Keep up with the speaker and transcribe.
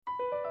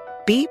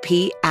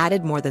BP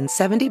added more than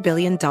 $70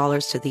 billion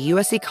to the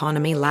U.S.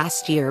 economy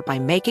last year by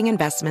making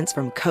investments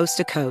from coast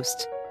to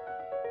coast.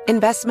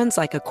 Investments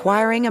like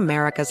acquiring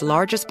America's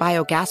largest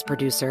biogas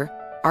producer,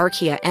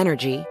 Archaea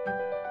Energy,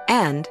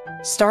 and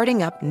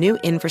starting up new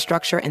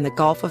infrastructure in the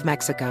Gulf of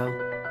Mexico.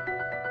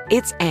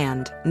 It's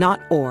and, not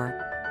or.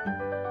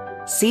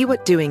 See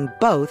what doing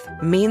both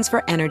means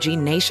for energy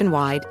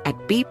nationwide at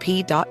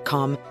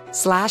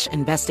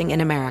bp.com/investing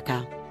in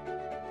America.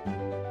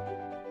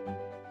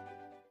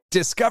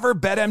 Discover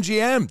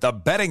BetMGM, the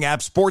betting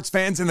app sports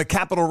fans in the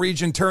capital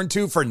region turn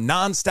to for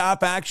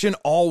nonstop action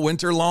all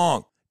winter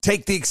long.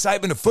 Take the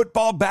excitement of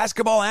football,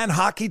 basketball, and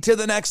hockey to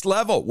the next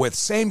level with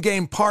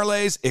same-game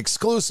parlays,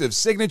 exclusive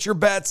signature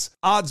bets,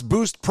 odds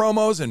boost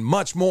promos, and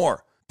much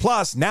more.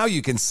 Plus, now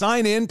you can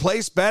sign in,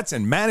 place bets,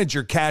 and manage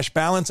your cash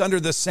balance under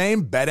the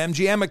same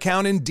BetMGM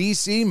account in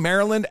D.C.,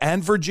 Maryland,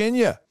 and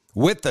Virginia.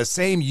 With the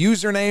same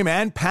username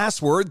and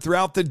password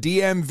throughout the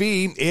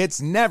DMV,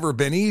 it's never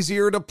been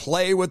easier to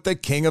play with the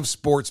king of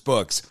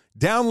sportsbooks.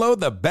 Download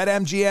the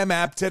BetMGM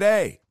app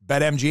today.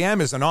 BetMGM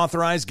is an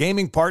authorized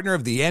gaming partner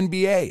of the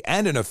NBA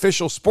and an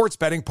official sports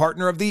betting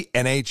partner of the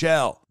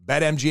NHL.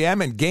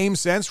 BetMGM and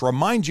GameSense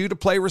remind you to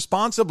play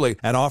responsibly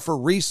and offer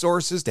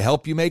resources to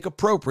help you make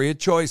appropriate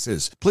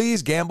choices.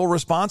 Please gamble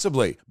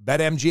responsibly.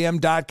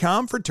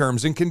 BetMGM.com for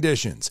terms and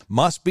conditions.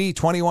 Must be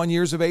 21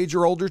 years of age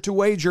or older to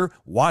wager.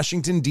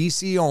 Washington,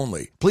 D.C.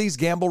 only. Please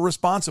gamble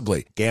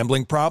responsibly.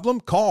 Gambling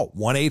problem? Call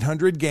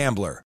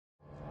 1-800-GAMBLER.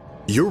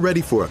 You're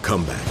ready for a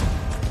comeback.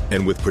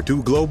 And with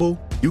Purdue Global,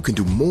 you can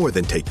do more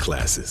than take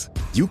classes.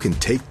 You can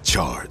take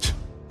charge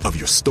of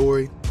your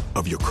story,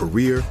 of your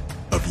career,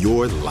 of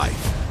your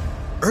life.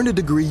 Earn a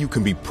degree you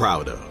can be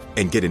proud of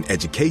and get an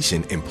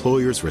education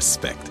employers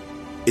respect.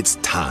 It's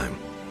time,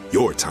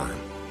 your time,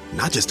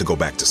 not just to go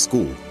back to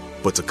school,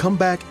 but to come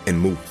back and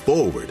move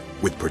forward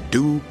with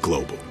Purdue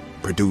Global,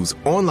 Purdue's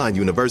online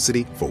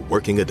university for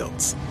working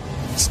adults.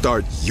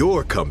 Start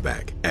your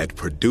comeback at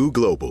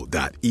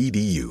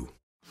purdueglobal.edu.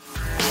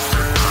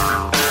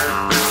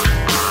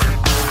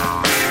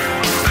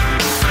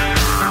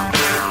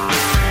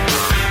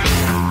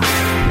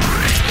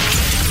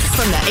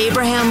 From the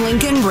Abraham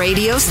Lincoln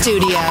Radio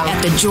Studio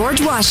at the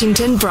George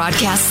Washington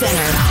Broadcast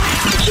Center,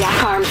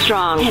 Jack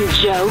Armstrong and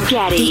Joe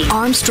Getty. The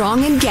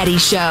Armstrong and Getty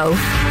Show.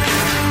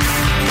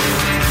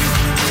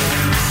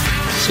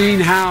 Seeing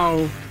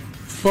how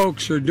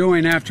folks are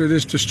doing after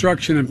this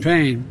destruction and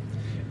pain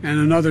and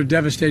another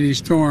devastating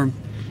storm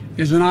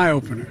is an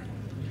eye-opener.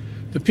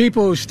 The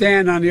people who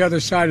stand on the other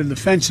side of the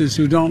fences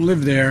who don't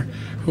live there,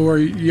 who are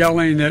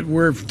yelling that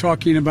we're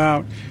talking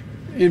about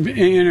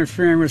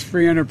interfering with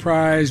free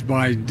enterprise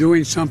by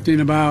doing something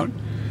about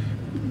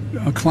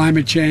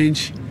climate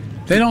change.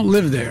 They don't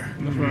live there.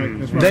 That's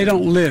right. They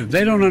don't live.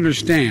 They don't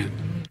understand.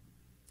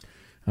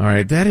 All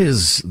right, that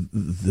is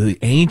the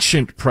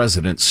ancient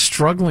president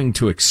struggling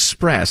to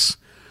express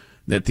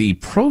that the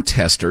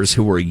protesters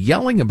who were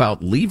yelling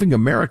about leaving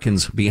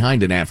Americans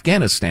behind in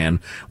Afghanistan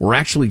were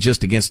actually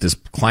just against his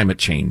climate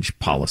change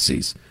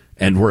policies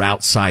and were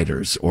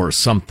outsiders or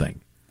something.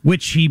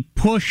 Which he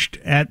pushed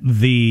at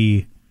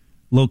the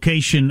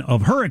location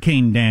of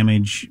hurricane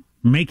damage,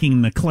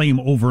 making the claim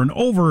over and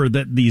over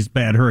that these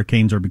bad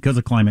hurricanes are because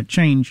of climate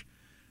change.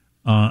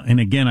 And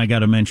again, I got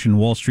to mention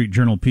Wall Street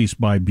Journal piece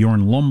by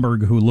Bjorn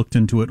Lomborg, who looked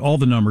into it. All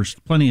the numbers,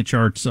 plenty of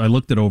charts. I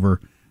looked it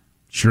over.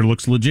 Sure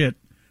looks legit.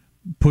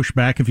 Push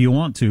back if you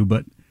want to,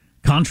 but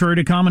contrary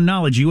to common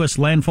knowledge, U.S.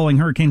 landfalling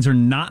hurricanes are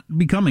not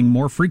becoming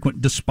more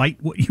frequent,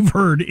 despite what you've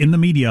heard in the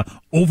media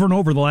over and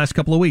over the last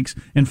couple of weeks.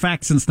 In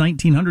fact, since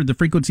 1900, the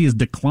frequency has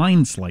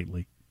declined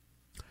slightly.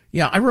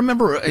 Yeah, I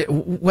remember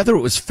whether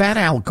it was Fat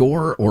Al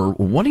Gore or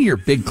one of your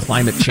big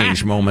climate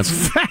change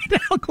moments. Fat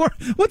Al Gore?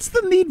 What's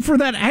the need for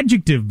that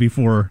adjective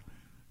before?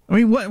 I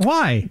mean,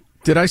 why?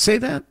 Did I say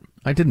that?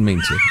 I didn't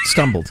mean to.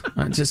 Stumbled.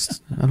 I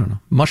don't know.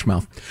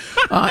 Mushmouth.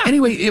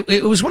 Anyway,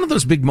 it was one of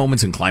those big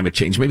moments in climate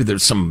change. Maybe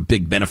there's some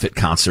big benefit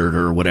concert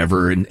or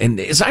whatever. And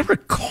as I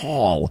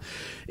recall,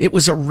 it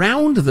was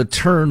around the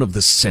turn of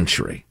the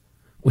century,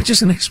 which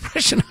is an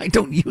expression I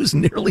don't use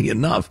nearly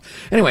enough.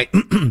 Anyway,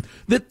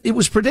 that it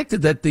was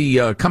predicted that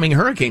the coming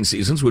hurricane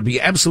seasons would be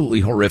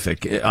absolutely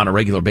horrific on a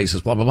regular basis,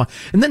 blah, blah, blah.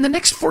 And then the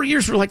next 4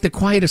 years were like the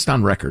quietest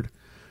on record.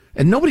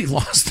 And nobody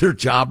lost their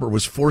job or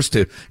was forced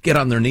to get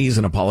on their knees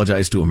and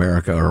apologize to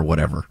America or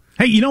whatever.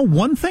 Hey, you know,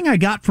 one thing I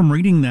got from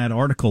reading that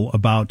article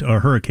about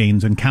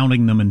hurricanes and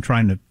counting them and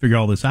trying to figure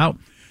all this out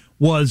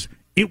was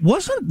it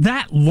wasn't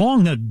that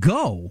long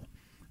ago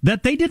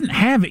that they didn't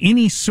have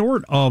any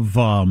sort of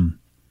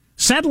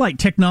satellite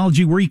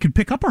technology where you could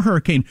pick up a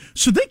hurricane.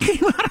 So they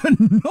came out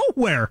of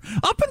nowhere.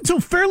 Up until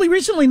fairly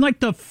recently, in like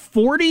the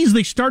 40s,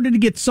 they started to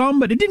get some,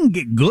 but it didn't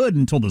get good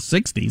until the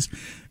 60s.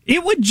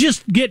 It would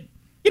just get,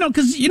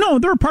 because,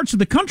 there are parts of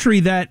the country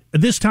that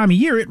this time of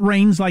year, it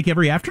rains like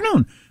every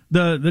afternoon.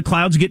 The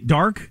clouds get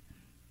dark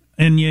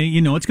and you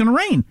know it's going to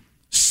rain.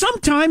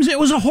 Sometimes it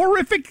was a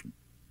horrific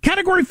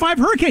Category 5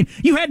 hurricane.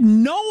 You had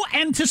no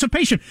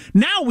anticipation.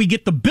 Now we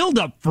get the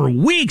buildup for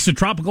weeks. A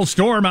tropical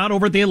storm out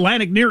over the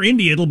Atlantic near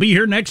India. It'll be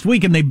here next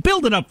week, and they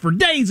build it up for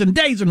days and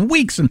days and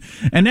weeks,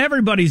 and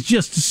everybody's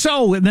just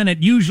so, and then it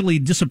usually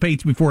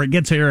dissipates before it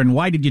gets here. And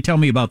why did you tell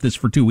me about this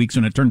for 2 weeks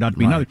when it turned out to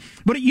be nothing?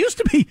 But it used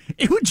to be,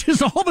 it would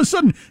just all of a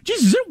sudden,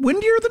 geez, is it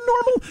windier than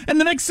normal? And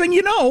the next thing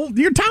you know,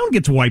 your town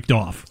gets wiped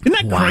off. Isn't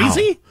that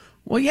crazy?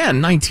 Well, yeah,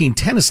 in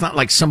 1910, it's not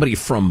like somebody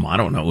from, I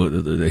don't know,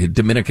 the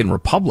Dominican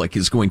Republic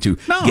is going to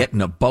get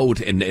in a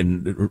boat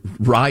and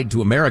ride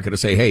to America to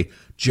say, hey,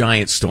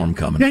 giant storm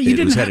coming. Yeah,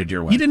 it was headed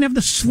your way. You didn't have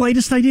the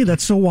slightest idea.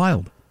 That's so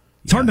wild.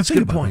 It's hard to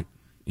think about. Good point.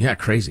 Yeah,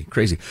 crazy.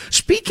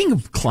 Speaking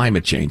of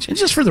climate change, and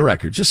just for the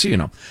record, just so you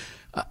know,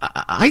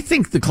 I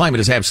think the climate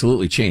is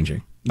absolutely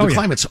changing. The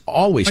climate's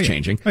always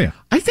changing. Oh, yeah.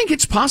 I think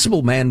it's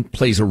possible man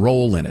plays a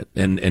role in it,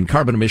 and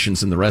carbon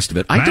emissions and the rest of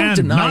it. I don't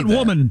deny that. Not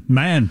woman,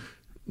 man.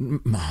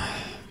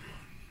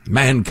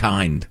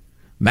 Mankind,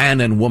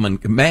 man and woman,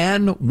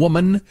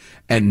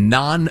 and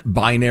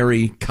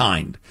non-binary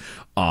kind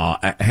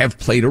have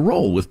played a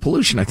role with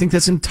pollution. I think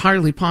that's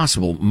entirely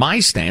possible. My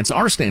stance,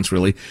 our stance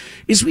really,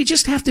 is we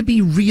just have to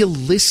be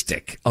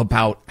realistic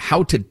about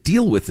how to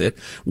deal with it,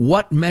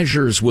 what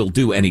measures will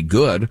do any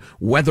good,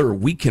 whether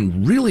we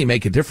can really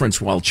make a difference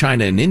while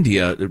China and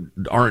India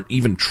aren't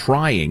even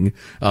trying,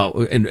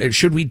 and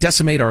should we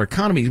decimate our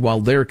economy while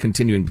they're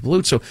continuing to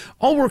pollute. So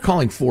all we're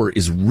calling for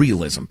is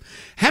realism.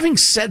 Having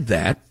said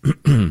that,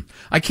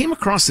 I came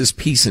across this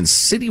piece in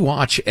City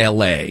Watch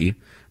LA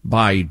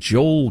by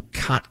Joel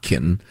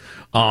Kotkin,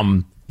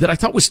 that I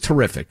thought was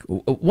terrific.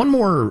 One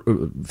more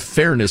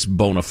fairness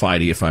bona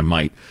fide, if I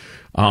might.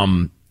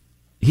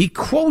 He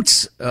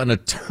quotes an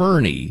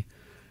attorney,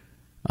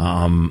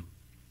 who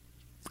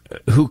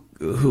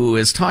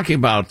is talking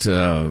about,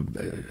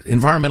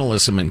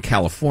 environmentalism in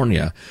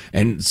California.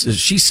 And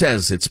she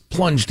says it's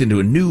plunged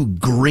into a new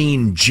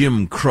green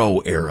Jim Crow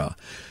era.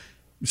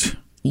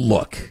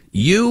 Look,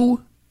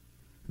 you,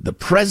 the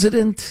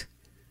president,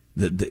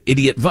 the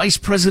idiot vice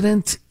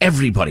president,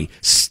 everybody,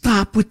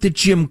 stop with the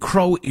Jim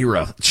Crow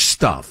era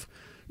stuff.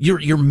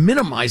 You're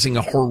minimizing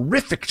a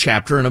horrific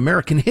chapter in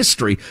American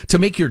history to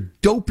make your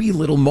dopey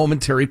little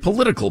momentary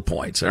political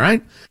points, all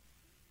right?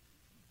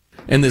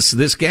 And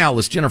this gal,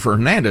 this Jennifer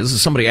Hernandez,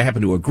 is somebody I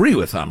happen to agree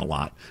with on a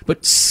lot.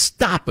 But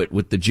stop it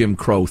with the Jim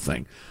Crow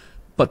thing.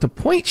 But the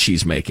point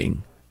she's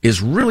making is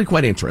really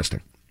quite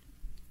interesting.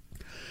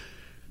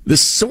 The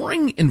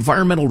soaring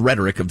environmental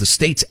rhetoric of the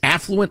state's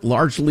affluent,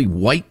 largely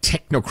white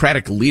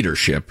technocratic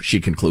leadership, she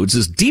concludes,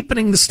 is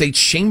deepening the state's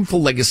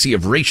shameful legacy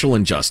of racial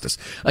injustice.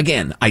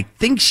 Again, I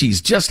think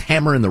she's just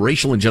hammering the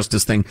racial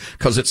injustice thing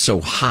because it's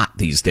so hot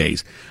these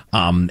days.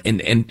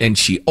 And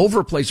she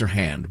overplays her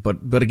hand.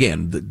 But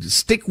again,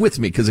 stick with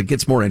me because it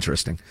gets more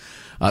interesting.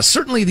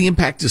 Certainly the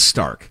impact is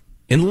stark.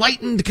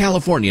 Enlightened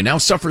California now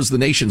suffers the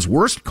nation's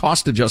worst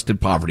cost-adjusted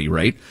poverty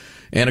rate.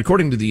 And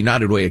according to the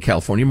United Way of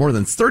California, more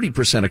than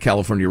 30% of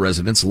California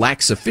residents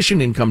lack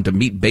sufficient income to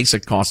meet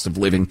basic costs of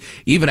living,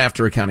 even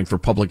after accounting for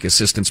public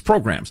assistance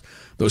programs.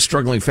 Those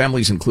struggling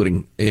families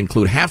include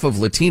half of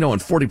Latino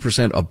and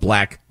 40% of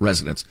black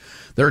residents.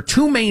 There are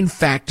two main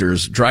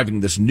factors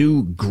driving this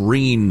new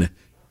green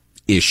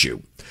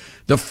issue.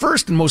 The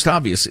first and most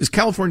obvious is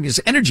California's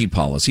energy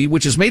policy,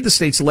 which has made the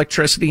state's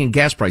electricity and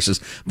gas prices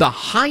the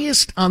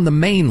highest on the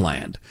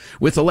mainland,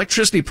 with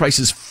electricity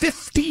prices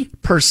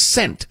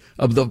 50%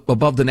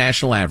 above the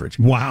national average.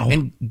 Wow.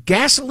 And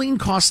gasoline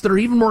costs that are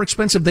even more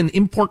expensive than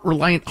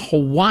import-reliant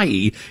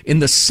Hawaii in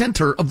the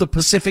center of the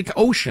Pacific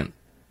Ocean.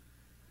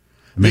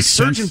 This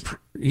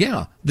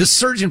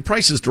surge in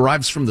prices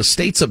derives from the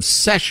state's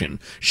obsession,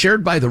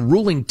 shared by the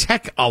ruling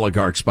tech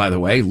oligarchs, by the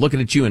way, looking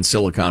at you in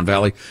Silicon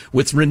Valley,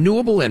 with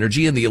renewable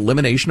energy and the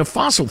elimination of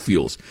fossil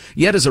fuels.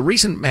 Yet, as a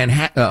recent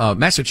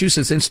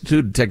Massachusetts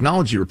Institute of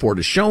Technology report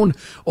has shown,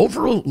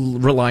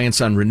 over-reliance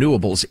on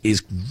renewables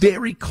is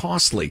very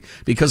costly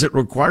because it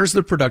requires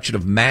the production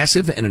of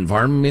massive and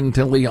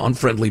environmentally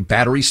unfriendly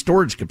battery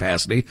storage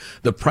capacity,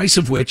 the price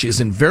of which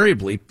is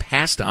invariably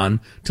passed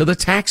on to the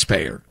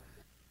taxpayer.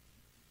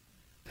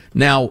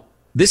 Now,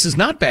 this is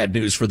not bad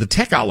news for the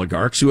tech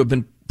oligarchs who have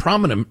been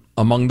prominent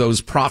among those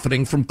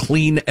profiting from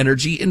clean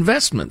energy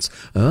investments.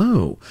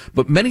 Oh,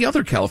 but many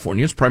other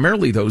Californians,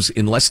 primarily those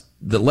in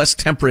the less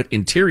temperate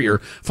interior,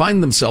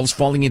 find themselves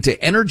falling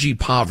into energy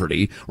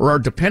poverty or are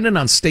dependent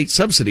on state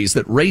subsidies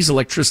that raise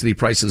electricity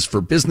prices for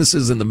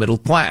businesses in the middle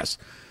class.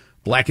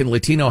 Black and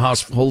Latino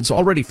households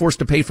already forced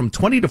to pay from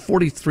 20 to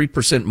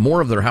 43% more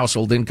of their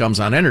household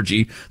incomes on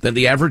energy than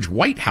the average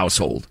white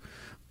household.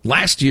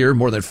 Last year,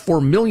 more than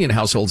 4 million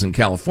households in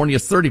California,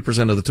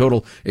 30% of the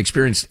total,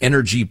 experienced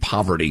energy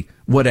poverty,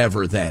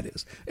 whatever that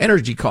is.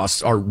 Energy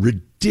costs are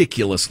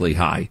ridiculously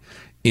high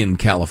in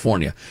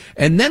California.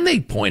 And then they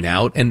point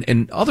out,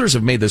 and others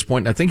have made this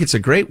point, and I think it's a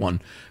great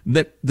one,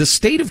 that the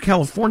state of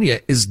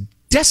California is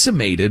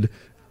decimated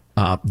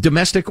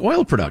domestic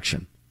oil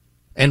production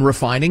and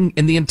refining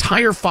in the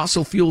entire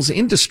fossil fuels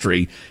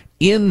industry.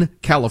 in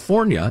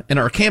California and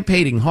are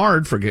campaigning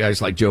hard for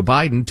guys like Joe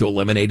Biden to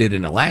eliminate it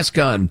in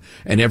Alaska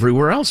and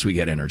everywhere else we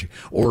get energy,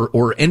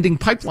 or ending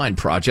pipeline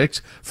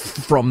projects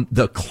from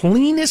the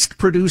cleanest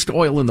produced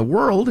oil in the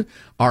world,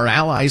 our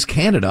allies,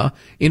 Canada,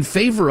 in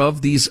favor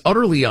of these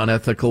utterly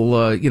unethical,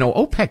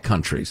 OPEC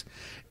countries.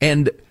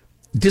 And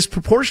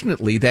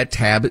disproportionately, that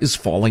tab is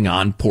falling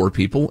on poor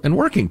people and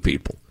working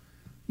people.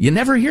 You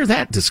never hear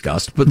that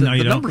discussed, but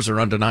the numbers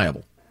are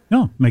undeniable.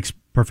 No, makes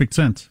perfect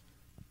sense.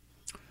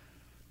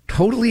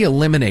 Totally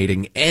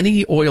eliminating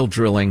any oil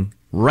drilling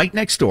right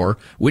next door,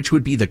 which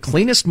would be the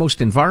cleanest, most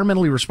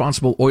environmentally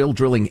responsible oil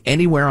drilling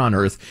anywhere on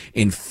earth,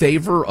 in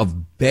favor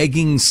of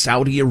begging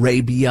Saudi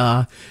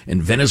Arabia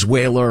and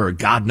Venezuela or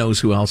God knows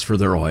who else for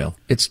their oil.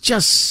 It's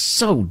just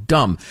so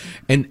dumb.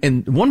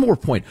 And one more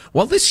point.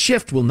 While this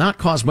shift will not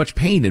cause much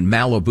pain in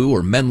Malibu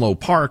or Menlo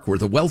Park, where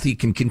the wealthy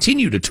can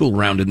continue to tool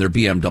around in their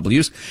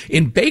BMWs,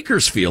 in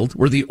Bakersfield,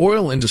 where the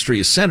oil industry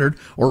is centered,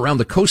 or around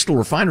the coastal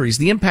refineries,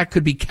 the impact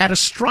could be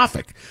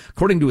catastrophic.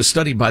 According to a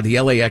study by the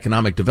LA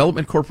Economic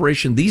Development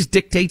Corporation, these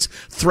dictates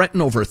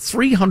threaten over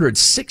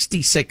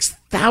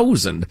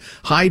 366,000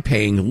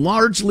 high-paying,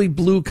 largely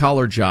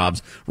blue-collar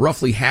jobs,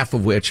 roughly half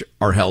of which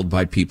are held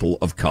by people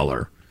of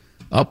color.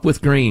 Up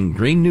with Green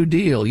New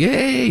Deal,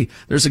 yay!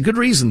 There's a good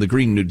reason the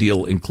Green New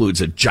Deal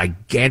includes a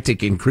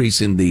gigantic increase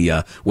in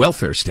the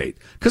welfare state,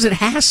 because it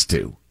has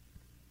to.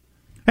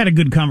 I had a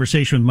good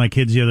conversation with my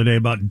kids the other day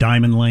about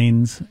diamond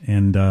lanes,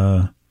 and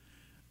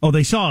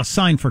they saw a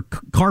sign for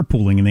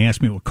carpooling, and they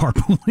asked me what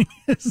carpooling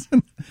is.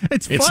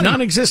 It's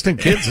non-existent,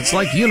 kids. It's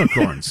like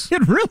unicorns.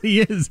 It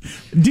really is.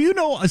 Do you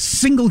know a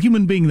single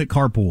human being that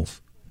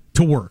carpools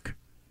to work?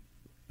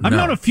 I've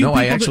known a few people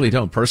I actually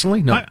don't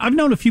personally. No, I've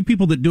known a few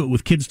people that do it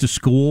with kids to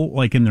school,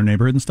 like in their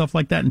neighborhood and stuff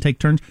like that, and take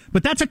turns.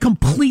 But that's a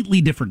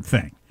completely different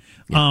thing.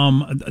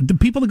 Yeah. The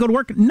people that go to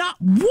work, not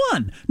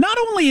one. Not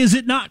only is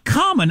it not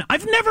common,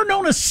 I've never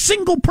known a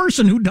single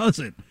person who does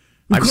it.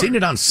 I've seen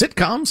it on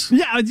sitcoms.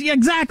 Yeah,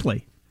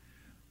 exactly.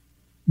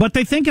 But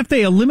they think if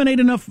they eliminate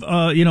enough,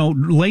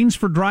 lanes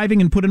for driving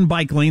and put in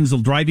bike lanes,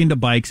 they'll drive you into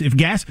bikes.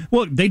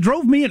 They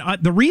drove me.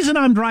 The reason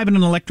I'm driving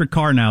an electric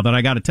car now that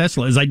I got a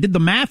Tesla is I did the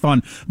math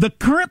on the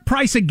current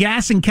price of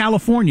gas in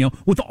California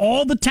with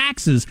all the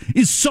taxes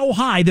is so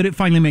high that it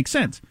finally makes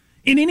sense.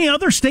 In any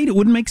other state, it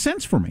wouldn't make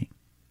sense for me.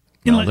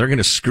 They're going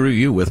to screw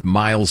you with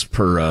miles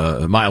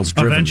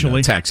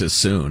driven taxes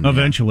soon.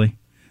 Eventually.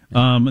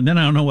 Yeah. And then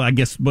I don't know. I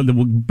guess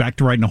back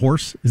to riding a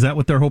horse. Is that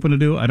what they're hoping to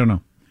do? I don't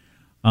know.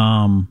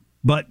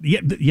 But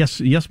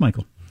yes,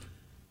 Michael.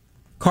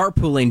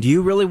 Carpooling. Do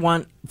you really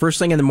want, first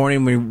thing in the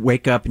morning when you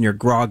wake up and you're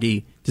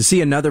groggy, to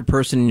see another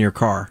person in your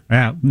car?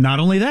 Yeah, not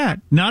only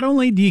that. Not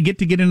only do you get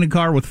to get in a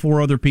car with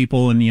four other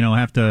people and,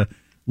 have to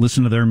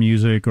listen to their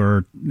music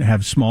or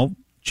have small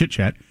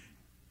chit-chat,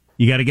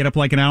 you got to get up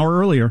like an hour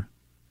earlier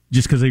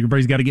just because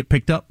everybody's got to get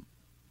picked up.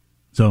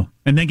 So,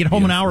 and then get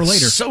home an hour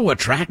later. So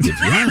attractive,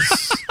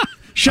 yes.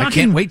 Shocking. I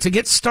can't wait to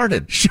get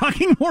started.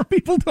 Shocking more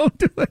people don't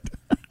do it.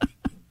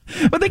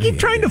 But they keep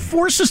trying to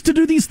force us to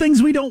do these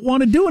things we don't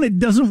want to do, and it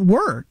doesn't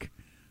work.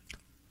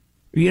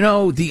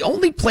 The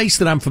only place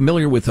that I'm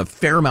familiar with a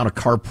fair amount of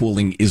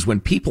carpooling is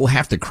when people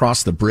have to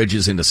cross the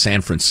bridges into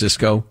San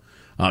Francisco,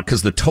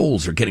 because the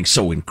tolls are getting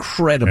so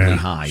incredibly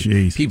high.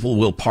 Geez. People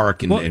will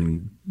park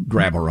and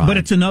grab a ride. But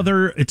it's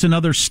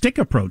another stick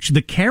approach.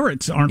 The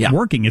carrots aren't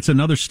working. It's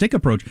another stick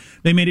approach.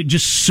 They made it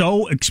just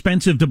so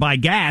expensive to buy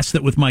gas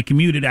that with my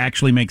commute, it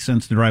actually makes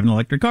sense to drive an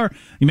electric car.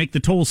 You make the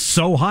tolls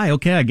so high,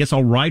 okay, I guess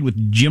I'll ride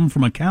with Jim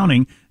from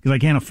accounting because I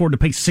can't afford to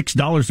pay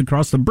 $6 to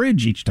cross the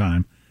bridge each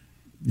time.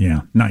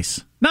 Yeah,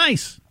 nice.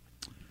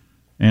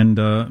 And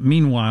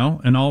meanwhile,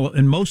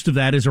 and most of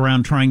that is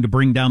around trying to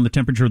bring down the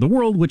temperature of the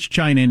world, which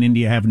China and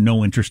India have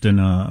no interest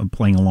in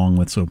playing along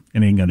with. So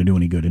it ain't going to do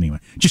any good anyway.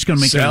 Just going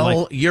to make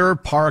sell your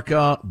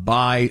parka,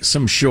 buy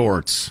some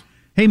shorts.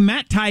 Hey,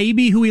 Matt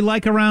Taibbi, who we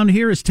like around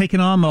here, is taking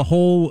on the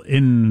whole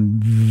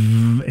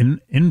ivermectin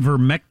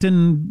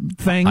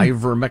thing.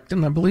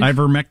 Ivermectin, I believe.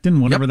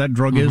 Ivermectin, whatever that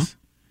drug is.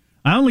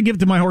 I only give it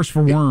to my horse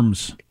for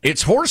worms.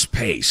 It's horse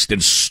paste,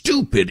 and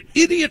stupid,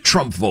 idiot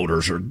Trump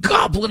voters are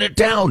gobbling it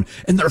down,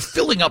 and they're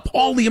filling up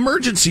all the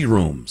emergency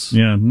rooms.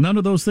 Yeah, none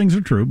of those things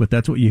are true, but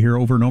that's what you hear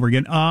over and over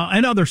again.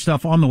 And other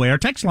stuff on the way. Our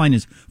text line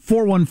is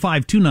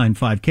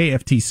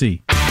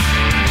 415-295-KFTC.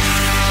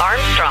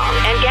 Armstrong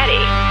and Getty.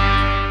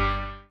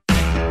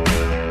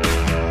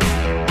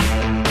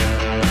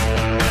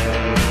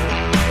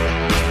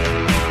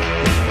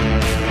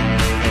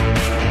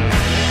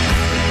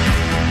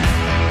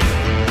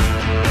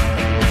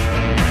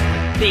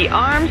 The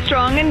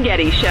Armstrong and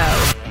Getty Show.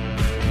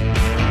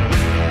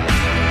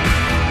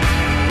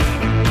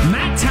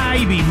 Matt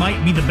Taibbi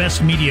might be the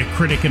best media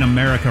critic in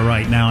America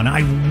right now, and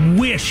I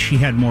wish he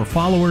had more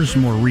followers,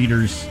 more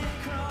readers,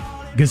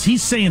 because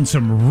he's saying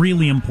some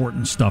really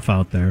important stuff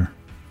out there.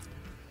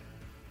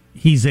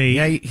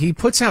 He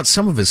puts out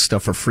some of his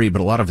stuff for free,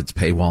 but a lot of it's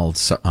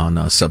paywalled on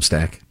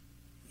Substack.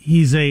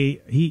 He's a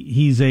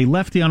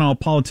lefty on all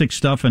politics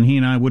stuff, and he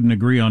and I wouldn't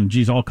agree on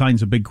all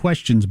kinds of big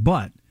questions,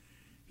 but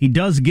he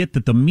does get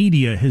that the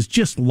media has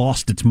just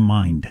lost its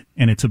mind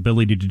and its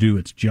ability to do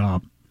its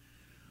job.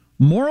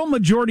 Moral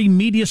majority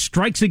media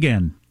strikes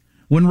again.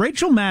 When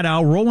Rachel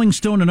Maddow, Rolling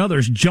Stone, and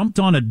others jumped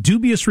on a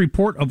dubious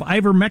report of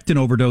ivermectin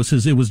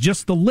overdoses, it was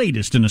just the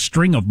latest in a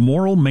string of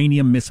moral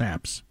mania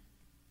mishaps.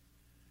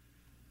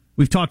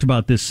 We've talked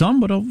about this some,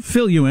 but I'll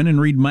fill you in and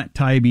read Matt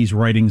Taibbi's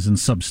writings in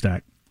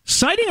Substack.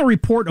 Citing a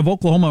report of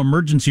Oklahoma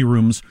emergency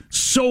rooms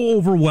so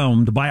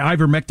overwhelmed by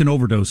ivermectin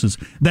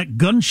overdoses that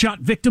gunshot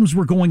victims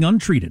were going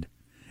untreated,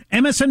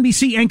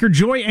 MSNBC anchor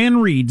Joy Ann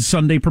Reid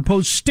Sunday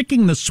proposed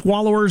sticking the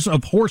swallowers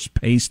of horse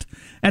paste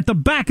at the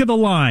back of the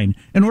line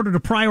in order to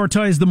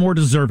prioritize the more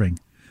deserving.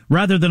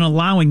 Rather than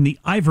allowing the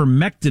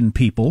ivermectin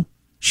people,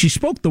 she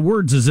spoke the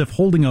words as if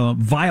holding a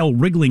vile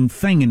wriggling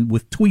thing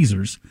with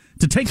tweezers,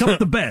 to take up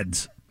the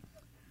beds.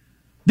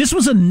 This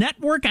was a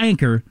network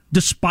anchor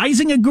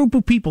despising a group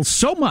of people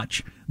so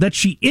much that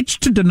she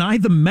itched to deny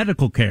them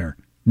medical care,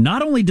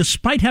 not only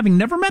despite having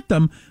never met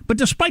them, but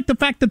despite the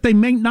fact that they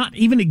may not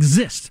even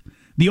exist.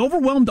 The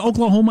overwhelmed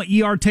Oklahoma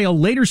ER tale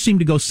later seemed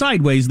to go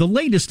sideways, the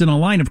latest in a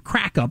line of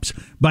crack-ups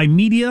by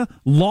media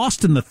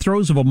lost in the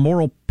throes of a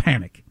moral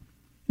panic.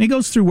 And he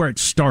goes through where it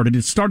started.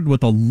 It started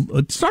with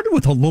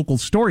a local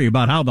story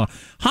about how the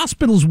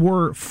hospitals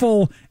were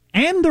full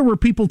and there were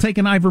people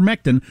taking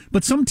ivermectin,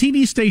 but some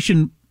TV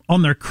station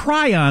on their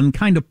Cryon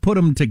kind of put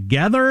them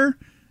together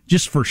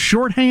just for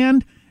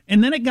shorthand,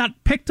 and then it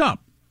got picked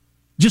up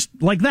just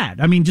like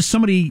that. I mean, just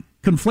somebody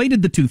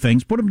conflated the two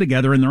things, put them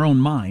together in their own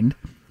mind.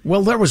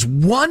 Well, there was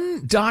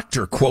one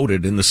doctor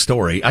quoted in the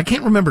story. I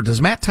can't remember. Does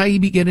Matt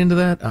Taibbi get into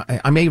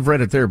that? I may have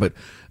read it there, but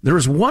there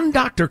was one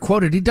doctor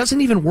quoted. He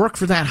doesn't even work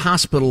for that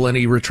hospital, and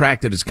he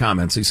retracted his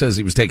comments. He says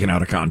he was taken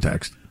out of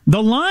context.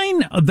 The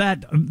line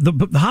that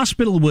the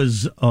hospital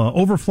was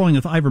overflowing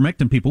with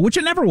ivermectin people, which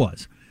it never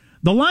was.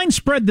 The line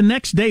spread the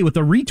next day with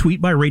a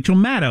retweet by Rachel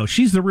Maddow.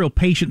 She's the real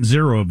patient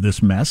zero of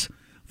this mess,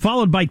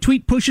 followed by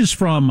tweet pushes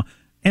from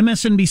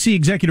MSNBC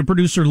executive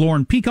producer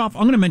Lauren Peikoff.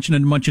 I'm going to mention a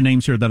bunch of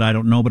names here that I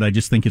don't know, but I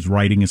just think his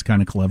writing is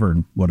kind of clever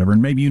and whatever,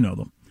 and maybe you know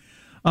them.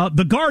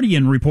 The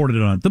Guardian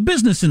reported on it. The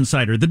Business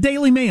Insider, the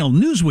Daily Mail,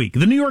 Newsweek,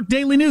 the New York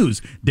Daily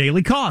News,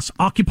 Daily Kos,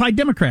 Occupy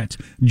Democrats,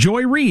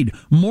 Joy Reid,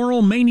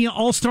 Moral Mania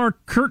All-Star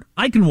Kurt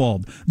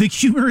Eichenwald, the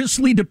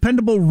humorously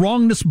dependable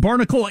wrongness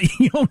barnacle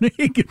Eon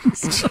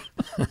Higgins.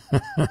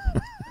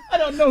 I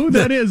don't know who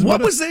that is.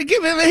 What was that?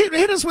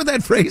 Hit us with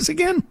that phrase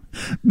again.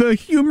 The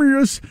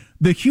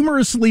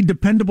humorously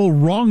dependable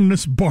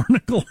wrongness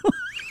barnacle.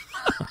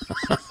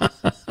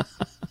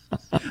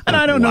 And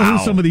I don't know who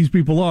some of these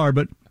people are,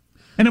 but...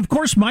 And, of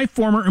course, my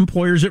former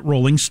employers at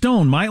Rolling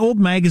Stone. My old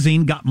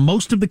magazine got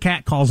most of the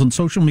catcalls on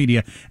social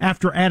media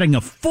after adding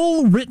a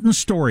full written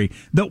story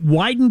that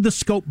widened the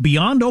scope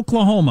beyond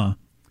Oklahoma.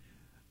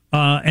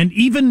 And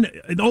even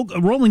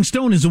Rolling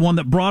Stone is the one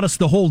that brought us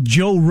the whole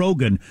Joe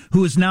Rogan,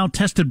 who is now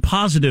tested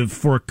positive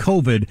for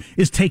COVID,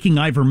 is taking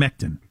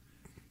ivermectin.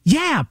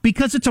 Yeah,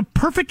 because it's a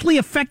perfectly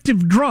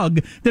effective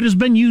drug that has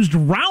been used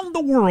around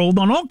the world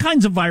on all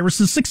kinds of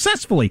viruses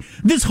successfully.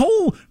 This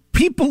whole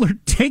people are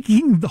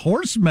taking the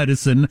horse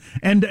medicine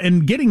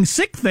and getting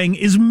sick thing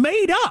is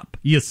made up,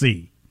 you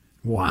see.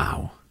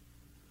 Wow.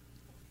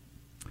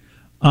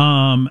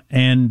 And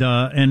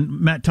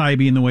Matt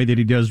Taibbi, in the way that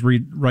he does,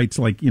 writes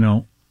like, you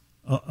know,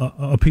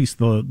 a piece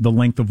the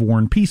length of War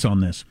and Peace on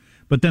this.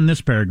 But then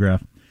this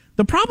paragraph.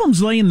 The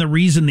problems lay in the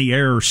reason the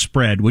error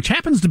spread, which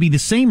happens to be the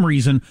same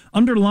reason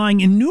underlying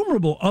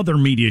innumerable other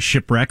media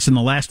shipwrecks in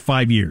the last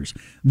 5 years.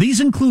 These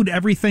include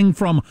everything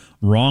from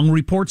wrong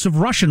reports of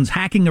Russians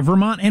hacking a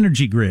Vermont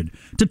energy grid,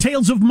 to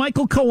tales of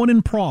Michael Cohen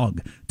in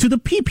Prague, to the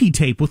PP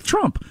tape with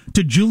Trump,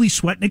 to Julie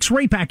Swetnick's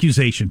rape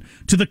accusation,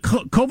 to the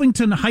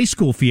Covington High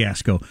School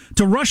fiasco,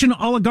 to Russian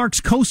oligarchs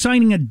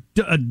co-signing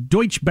a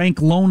Deutsche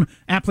Bank loan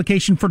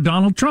application for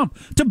Donald Trump,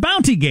 to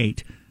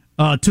Bountygate,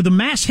 to the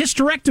mass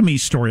hysterectomy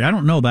story, I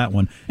don't know that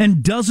one,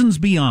 and dozens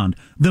beyond.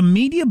 The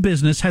media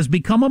business has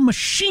become a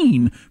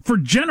machine for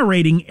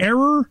generating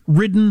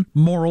error-ridden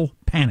moral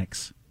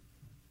panics.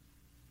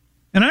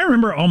 And I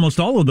remember almost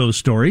all of those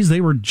stories.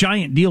 They were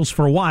giant deals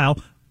for a while.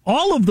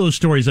 All of those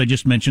stories I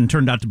just mentioned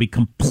turned out to be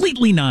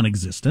completely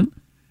non-existent.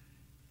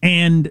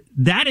 And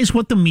that is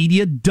what the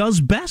media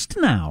does best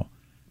now.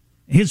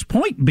 His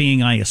point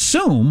being, I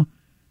assume,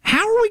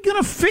 how are we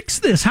going to fix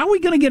this? How are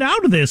we going to get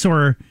out of this?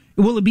 Or...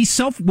 will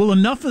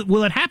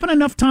it happen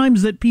enough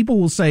times that people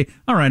will say,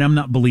 all right, I'm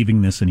not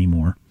believing this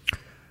anymore?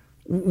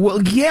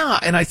 Well, yeah,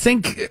 and I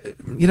think,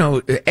 you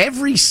know,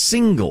 every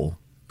single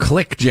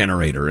click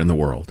generator in the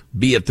world,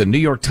 be it the New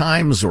York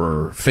Times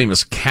or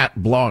famous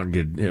cat blog,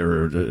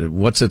 or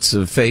what's its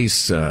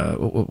face,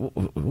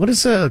 what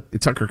is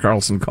Tucker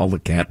Carlson called the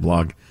cat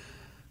blog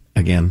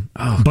again?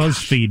 Oh,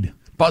 BuzzFeed.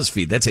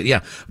 BuzzFeed, that's it,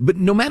 yeah. But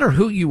no matter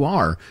who you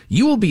are,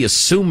 you will be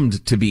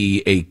assumed to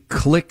be a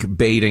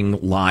clickbaiting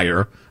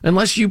liar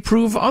unless you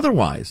prove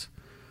otherwise.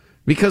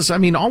 Because, I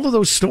mean, all of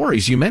those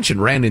stories you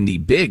mentioned ran in the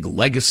big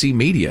legacy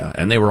media,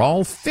 and they were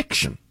all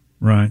fiction.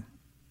 Right.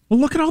 Well,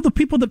 look at all the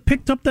people that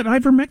picked up that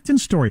ivermectin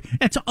story.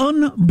 It's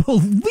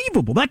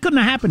unbelievable. That couldn't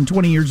have happened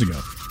 20 years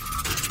ago.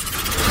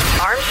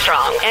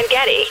 Armstrong and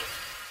Getty.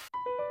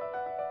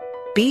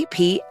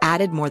 BP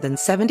added more than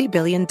 $70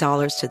 billion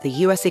to the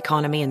U.S.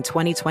 economy in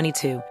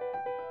 2022.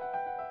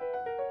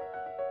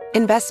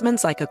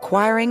 Investments like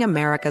acquiring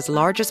America's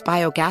largest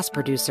biogas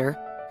producer,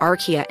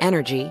 Archaea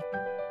Energy,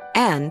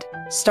 and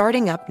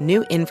starting up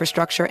new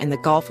infrastructure in the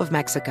Gulf of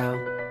Mexico.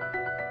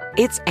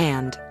 It's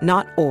and,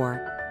 not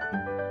or.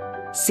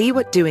 See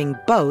what doing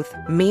both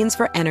means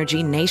for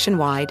energy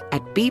nationwide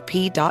at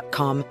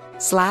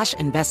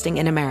bp.com/investing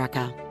in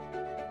America.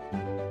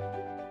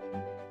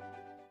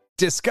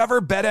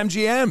 Discover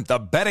BetMGM, the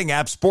betting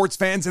app sports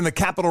fans in the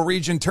capital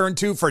region turn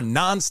to for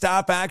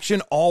nonstop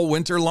action all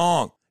winter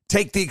long.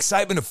 Take the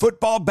excitement of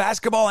football,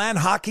 basketball, and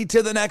hockey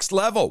to the next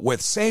level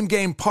with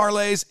same-game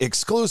parlays,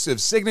 exclusive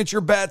signature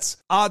bets,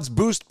 odds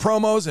boost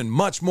promos, and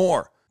much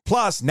more.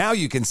 Plus, now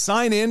you can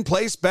sign in,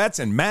 place bets,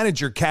 and manage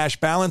your cash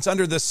balance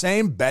under the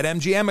same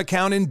BetMGM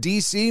account in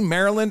D.C.,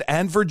 Maryland,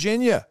 and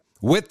Virginia.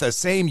 With the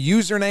same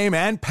username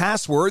and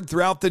password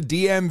throughout the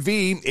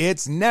DMV,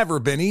 it's never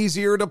been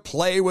easier to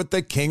play with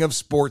the king of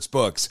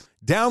sportsbooks.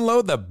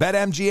 Download the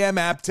BetMGM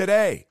app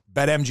today.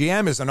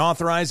 BetMGM is an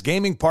authorized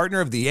gaming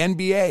partner of the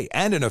NBA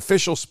and an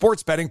official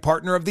sports betting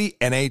partner of the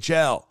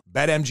NHL.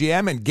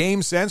 BetMGM and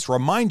GameSense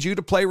remind you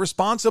to play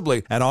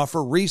responsibly and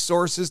offer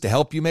resources to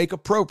help you make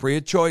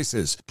appropriate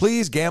choices.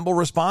 Please gamble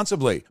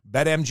responsibly.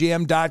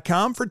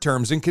 BetMGM.com for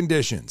terms and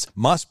conditions.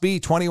 Must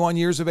be 21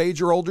 years of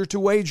age or older to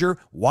wager.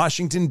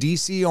 Washington,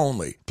 D.C.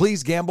 only.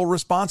 Please gamble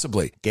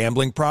responsibly.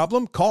 Gambling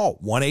problem? Call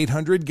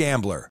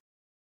 1-800-GAMBLER.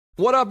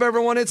 What up,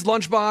 everyone? It's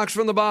Lunchbox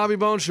from the Bobby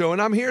Bones Show,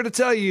 and I'm here to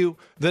tell you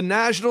the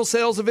national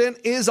sales event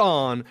is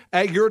on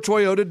at your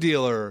Toyota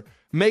dealer,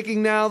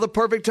 making now the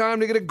perfect time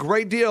to get a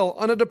great deal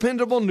on a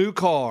dependable new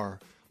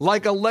car.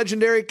 Like a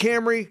legendary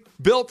Camry,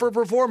 built for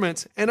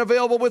performance and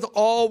available with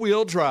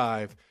all-wheel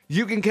drive.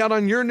 You can count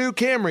on your new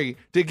Camry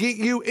to get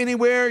you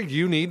anywhere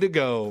you need to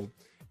go.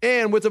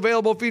 And with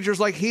available features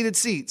like heated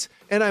seats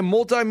and a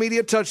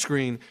multimedia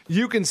touchscreen,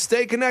 you can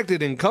stay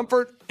connected in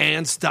comfort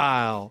and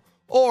style.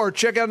 Or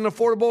check out an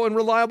affordable and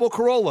reliable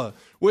Corolla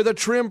with a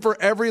trim for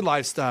every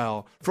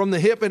lifestyle. From the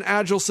hip and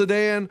agile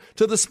sedan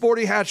to the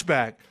sporty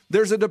hatchback,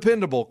 there's a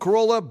dependable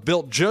Corolla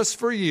built just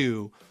for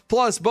you.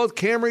 Plus, both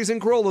Camrys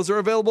and Corollas are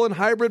available in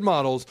hybrid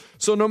models,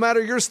 so no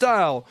matter your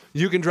style,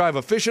 you can drive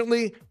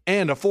efficiently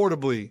and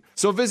affordably.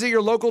 So visit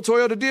your local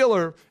Toyota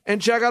dealer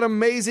and check out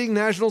amazing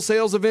national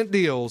sales event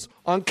deals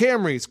on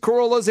Camrys,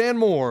 Corollas, and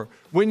more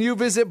when you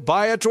visit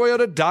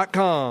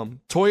buyatoyota.com.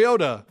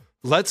 Toyota,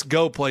 let's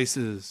go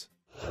places.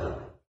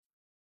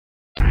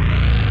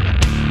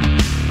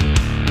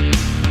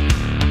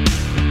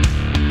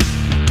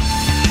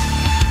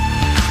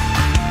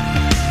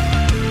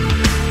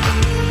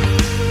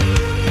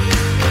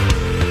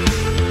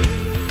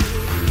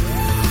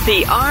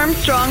 The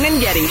Armstrong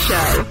and Getty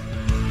Show.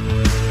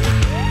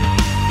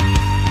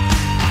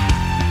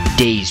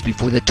 Days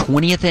before the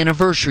 20th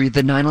anniversary of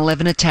the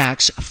 9/11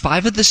 attacks,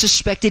 5 of the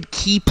suspected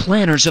key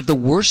planners of the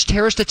worst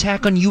terrorist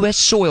attack on U.S.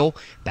 soil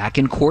back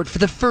in court for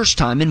the first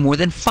time in more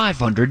than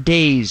 500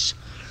 days.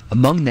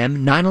 Among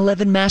them,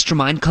 9/11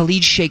 mastermind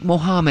Khalid Sheikh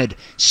Mohammed,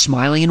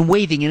 smiling and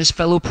waving at his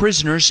fellow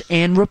prisoners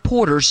and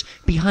reporters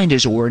behind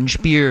his orange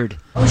beard.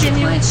 What was your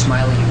client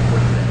smiling in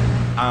court then?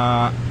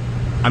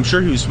 I'm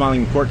sure he was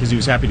smiling in court because he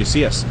was happy to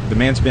see us. The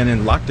man's been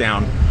in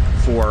lockdown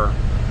for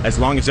as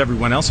long as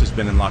everyone else has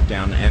been in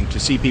lockdown, and to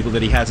see people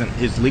that he hasn't,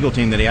 his legal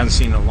team that he hasn't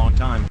seen in a long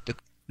time.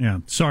 Yeah,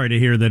 sorry to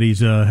hear that he's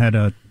had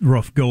a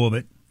rough go of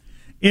it.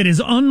 It is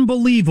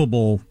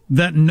unbelievable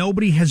that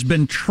nobody has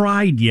been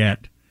tried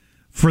yet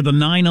for the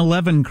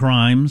 9/11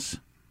 crimes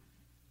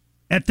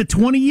at the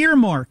 20-year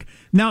mark.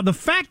 Now, the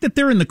fact that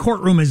they're in the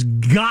courtroom has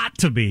got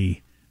to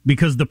be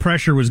because the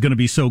pressure was going to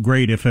be so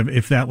great if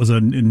that was a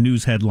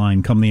news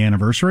headline come the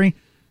anniversary.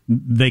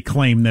 They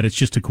claim that it's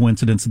just a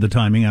coincidence of the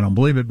timing. I don't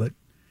believe it, but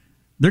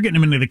they're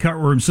getting them into the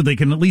courtroom so they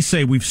can at least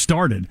say we've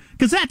started.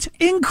 Because that's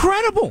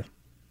incredible.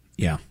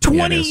 Yeah.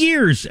 20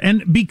 years.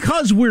 And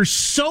because we're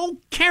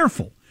so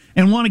careful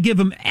and want to give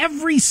them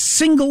every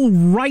single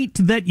right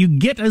that you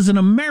get as an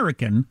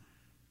American,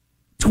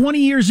 20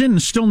 years in,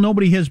 still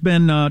nobody has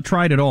been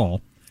tried at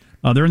all.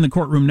 They're in the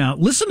courtroom now.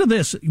 Listen to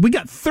this. We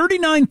got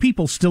 39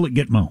 people still at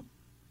Gitmo.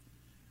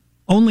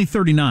 Only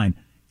 39.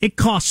 It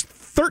costs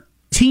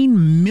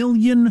 $13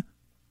 million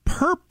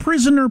per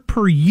prisoner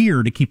per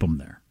year to keep them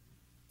there.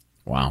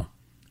 Wow.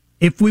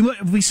 If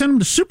we send them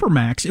to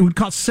Supermax, it would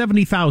cost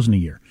 $70,000 a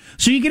year.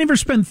 So you can either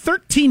spend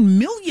 $13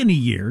 million a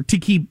year to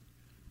keep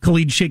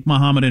Khalid Sheikh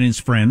Mohammed and his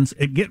friends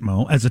at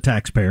Gitmo as a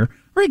taxpayer,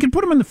 or you can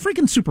put him in the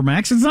freaking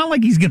Supermax. It's not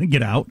like he's going to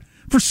get out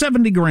for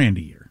 $70,000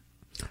 a year.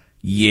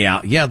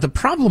 Yeah. The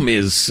problem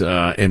is,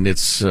 and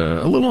it's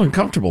a little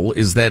uncomfortable,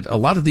 is that a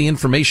lot of the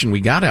information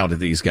we got out of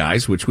these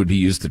guys, which would be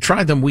used to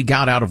try them, we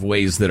got out of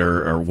ways that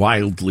are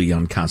wildly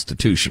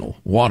unconstitutional.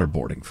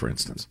 Waterboarding, for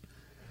instance.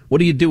 What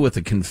do you do with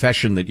a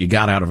confession that you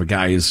got out of a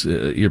guy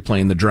you're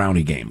playing the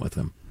drowning game with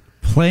him?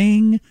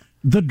 Playing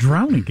the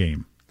drowning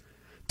game.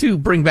 to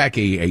bring back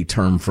a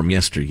term from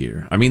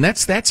yesteryear. I mean,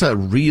 that's a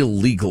real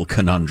legal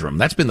conundrum.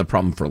 That's been the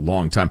problem for a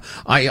long time.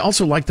 I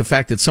also like the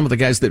fact that some of the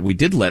guys that we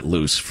did let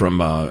loose from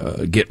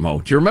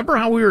Gitmo, do you remember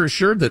how we were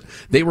assured that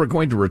they were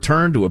going to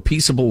return to a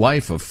peaceable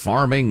life of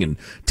farming and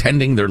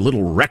tending their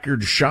little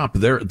record shop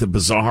there at the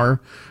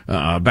bazaar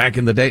back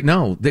in the day?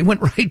 No, they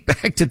went right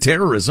back to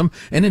terrorism,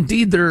 and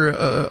indeed they're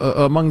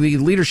among the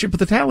leadership of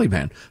the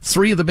Taliban.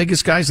 3 of the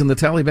biggest guys in the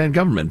Taliban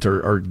government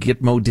are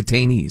Gitmo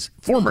detainees,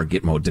 former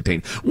Gitmo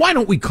detainees. Why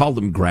don't we call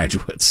them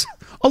graduates?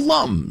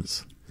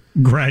 Alums.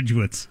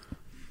 Graduates.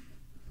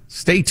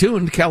 Stay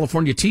tuned.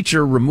 California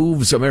teacher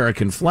removes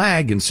American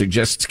flag and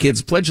suggests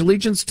kids pledge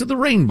allegiance to the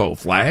rainbow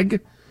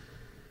flag.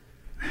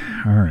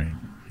 All right.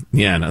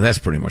 Yeah, no, that's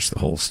pretty much the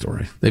whole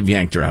story. They've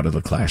yanked her out of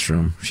the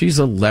classroom. She's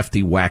a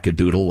lefty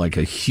wackadoodle like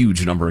a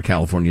huge number of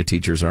California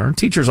teachers are.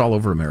 Teachers all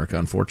over America,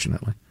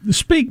 unfortunately.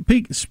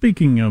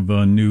 Speaking of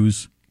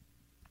news,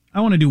 I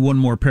want to do one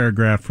more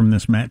paragraph from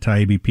this Matt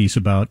Taibbi piece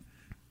about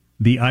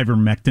the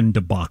ivermectin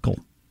debacle.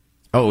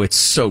 Oh, it's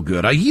so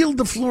good. I yield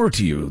the floor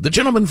to you, the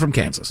gentleman from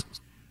Kansas.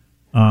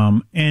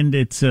 And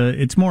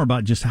it's more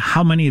about just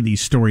how many of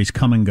these stories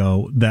come and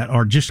go that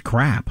are just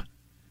crap.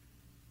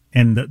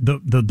 And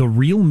the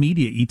real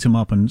media eats them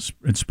up and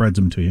spreads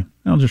them to you.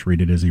 I'll just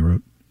read it as he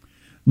wrote.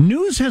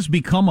 News has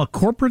become a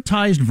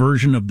corporatized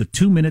version of the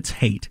 2 Minutes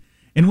Hate,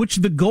 in which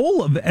the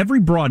goal of every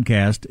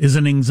broadcast is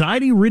an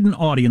anxiety-ridden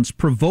audience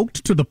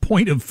provoked to the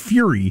point of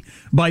fury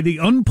by the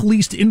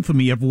unpoliced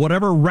infamy of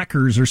whatever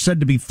wreckers are said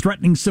to be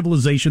threatening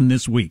civilization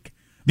this week.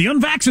 The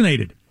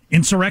unvaccinated,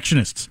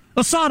 insurrectionists,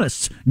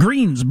 Assadists,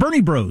 Greens, Bernie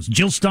Bros,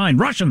 Jill Stein,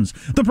 Russians,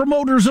 the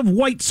promoters of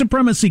white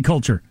supremacy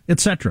culture,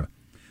 etc.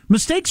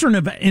 Mistakes are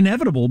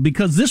inevitable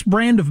because this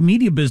brand of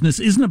media business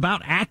isn't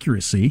about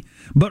accuracy,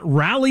 but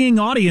rallying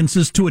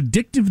audiences to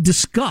addictive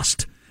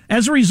disgust.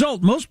 As a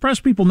result, most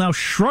press people now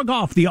shrug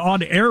off the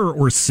odd error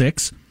or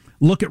 6.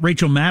 Look at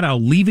Rachel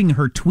Maddow leaving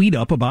her tweet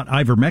up about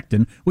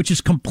ivermectin, which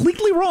is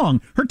completely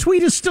wrong. Her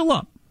tweet is still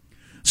up.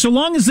 So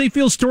long as they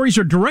feel stories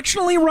are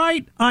directionally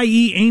right,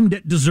 i.e. aimed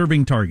at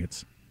deserving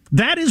targets.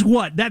 That is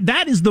what?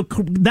 That is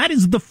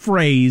the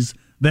phrase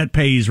that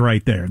pays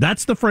right there.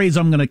 That's the phrase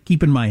I'm going to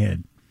keep in my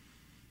head.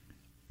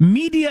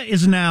 Media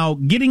is now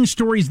getting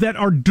stories that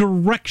are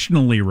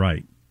directionally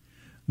right.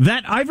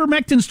 That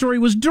ivermectin story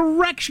was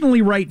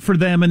directionally right for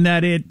them, and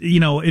that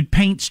it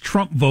paints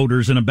Trump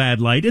voters in a bad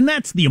light, and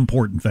that's the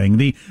important thing.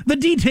 The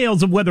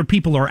details of whether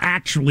people are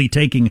actually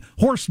taking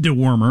horse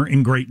dewormer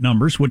in great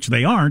numbers, which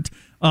they aren't,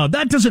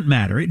 that doesn't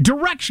matter.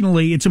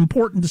 Directionally, it's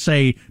important to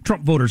say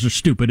Trump voters are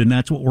stupid, and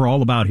that's what we're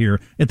all about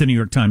here at the New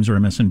York Times or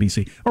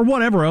MSNBC or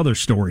whatever other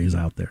story is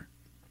out there.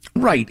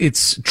 Right,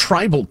 it's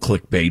tribal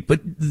clickbait, but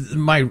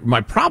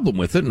my problem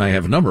with it, and I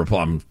have a number of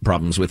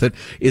problems with it,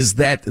 is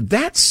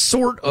that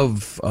sort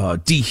of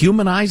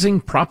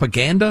dehumanizing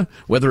propaganda,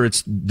 whether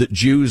it's that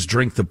Jews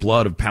drink the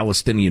blood of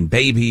Palestinian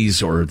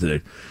babies or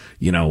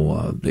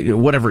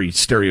whatever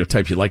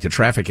stereotype you like to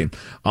traffic in,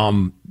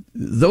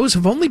 those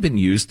have only been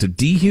used to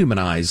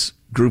dehumanize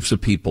groups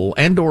of people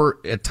and or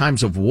at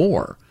times of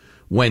war,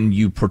 when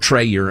you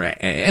portray your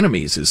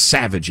enemies as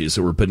savages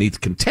or beneath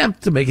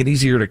contempt to make it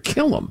easier to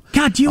kill them.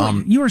 God, you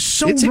are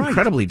so right. It's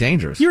incredibly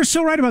dangerous. You're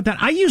so right about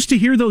that. I used to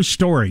hear those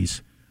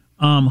stories.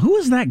 Who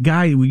was that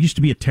guy who used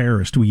to be a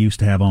terrorist we used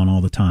to have on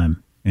all the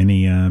time? And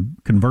he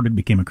converted,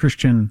 became a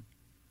Christian.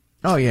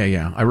 Oh,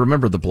 yeah. I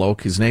remember the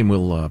bloke. His name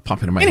will pop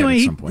into my head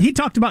at some point. He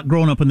talked about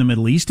growing up in the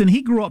Middle East, and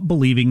he grew up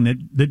believing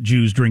that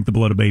Jews drink the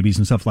blood of babies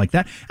and stuff like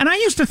that. And I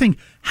used to think,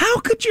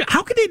 how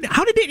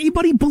did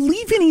anybody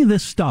believe any of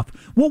this stuff?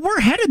 Well,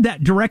 we're headed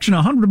that direction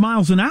 100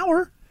 miles an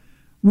hour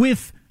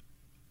with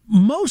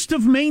most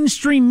of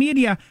mainstream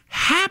media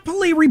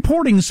happily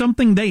reporting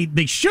something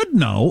they should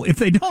know, if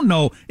they don't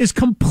know, is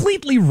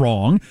completely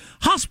wrong.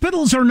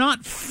 Hospitals are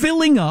not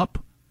filling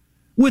up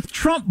with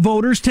Trump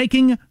voters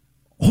taking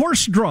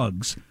horse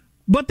drugs,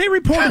 but they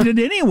reported it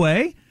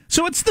anyway.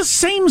 So it's the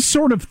same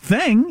sort of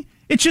thing.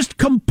 It's just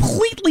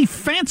completely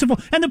fanciful.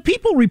 And the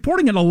people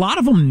reporting it, a lot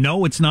of them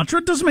know it's not true.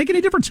 It doesn't make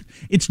any difference.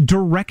 It's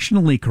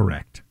directionally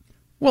correct.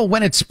 Well,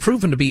 when it's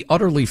proven to be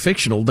utterly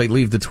fictional, they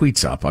leave the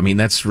tweets up. I mean,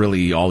 that's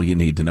really all you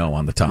need to know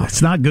on the topic.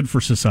 It's not good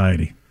for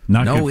society.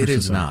 No, it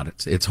is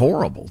not. It's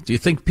horrible. Do you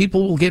think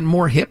people will get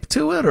more hip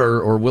to it,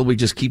 or will we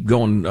just keep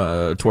going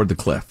toward the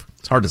cliff?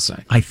 It's hard to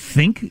say. I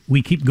think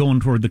we keep going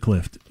toward the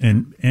cliff.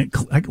 And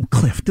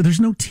cliff. There's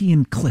no T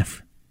in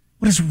cliff.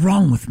 What is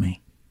wrong with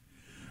me?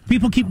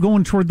 People keep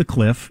going toward the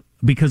cliff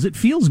because it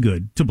feels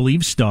good to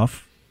believe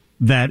stuff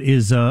that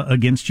is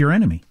against your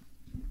enemy.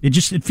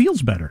 It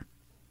feels better.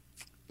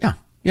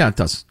 Yeah, it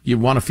does. You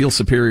want to feel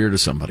superior to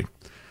somebody.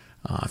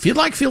 If you'd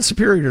like, feel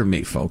superior to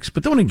me, folks,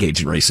 but don't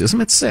engage in racism.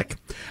 It's sick.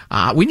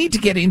 We need to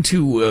get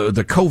into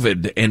the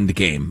COVID end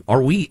game.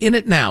 Are we in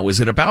it now? Is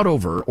it about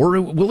over? Or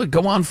will it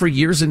go on for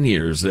years and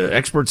years?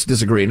 Experts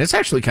disagree, and it's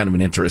actually kind of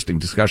an interesting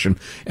discussion.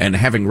 And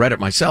having read it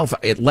myself,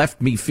 it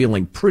left me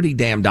feeling pretty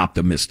damned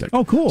optimistic.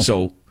 Oh, cool.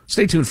 So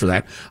Stay tuned for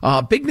that.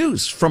 Big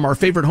news from our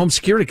favorite home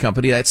security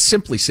company. That's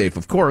Simply Safe,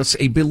 of course,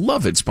 a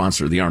beloved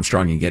sponsor of the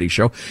Armstrong and Getty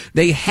Show.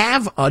 They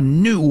have a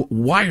new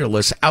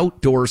wireless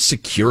outdoor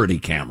security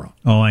camera.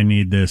 Oh, I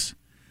need this.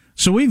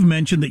 So we've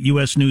mentioned that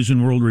U.S. News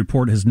and World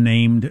Report has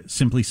named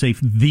Simply Safe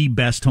the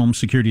best home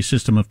security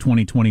system of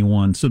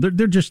 2021. So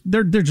they're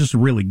just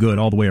really good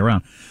all the way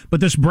around. But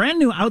this brand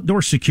new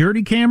outdoor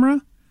security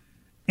camera,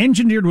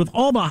 engineered with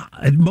all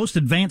the most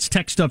advanced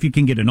tech stuff you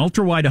can get, an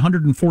ultra-wide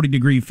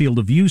 140-degree field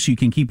of view so you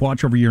can keep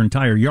watch over your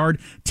entire yard,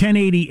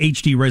 1080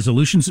 HD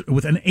resolutions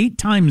with an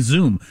 8-time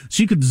zoom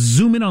so you could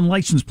zoom in on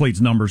license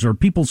plates numbers or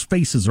people's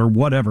faces or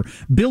whatever,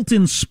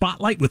 built-in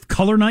spotlight with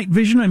color night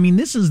vision. I mean,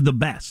 this is the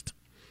best.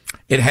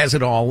 It has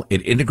it all.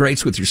 It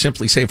integrates with your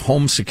Simply Safe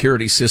home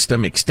security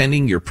system,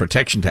 extending your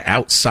protection to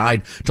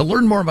outside. To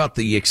learn more about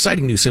the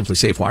exciting new Simply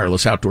Safe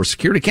wireless outdoor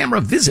security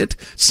camera, visit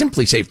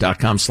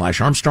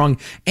simplysafe.com/Armstrong.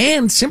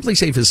 And Simply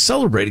Safe is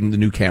celebrating the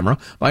new camera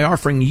by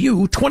offering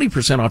you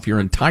 20% off your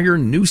entire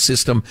new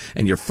system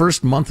and your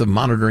first month of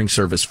monitoring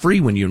service free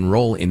when you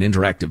enroll in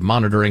interactive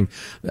monitoring.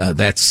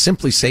 That's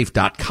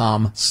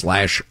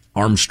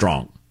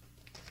simplysafe.com/Armstrong.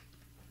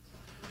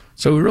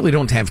 So we really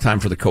don't have time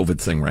for the COVID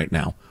thing right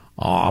now.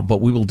 But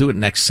we will do it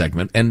next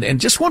segment. And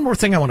just one more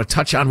thing I want to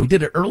touch on. We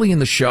did it early in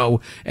the show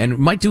and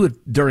might do it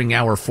during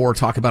hour 4,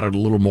 talk about it a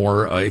little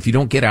more. If you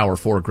don't get hour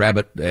 4, grab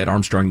it at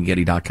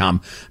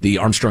ArmstrongandGetty.com, the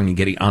Armstrong and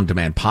Getty On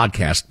Demand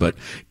podcast. But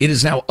it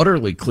is now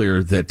utterly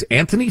clear that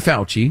Anthony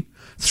Fauci,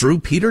 through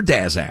Peter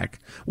Daszak,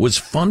 was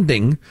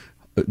funding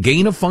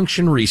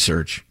gain-of-function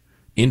research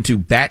into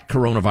bat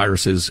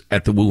coronaviruses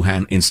at the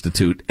Wuhan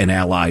Institute and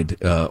allied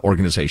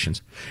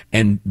organizations.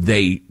 And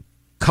they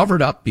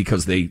covered up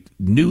because they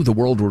knew the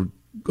world would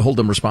hold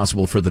them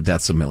responsible for the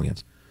deaths of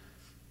millions.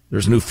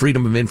 There's a new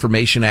Freedom of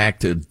Information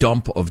Act, a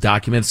dump of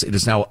documents. It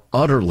is now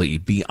utterly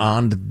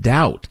beyond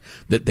doubt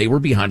that they were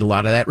behind a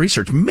lot of that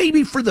research,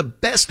 maybe for the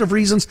best of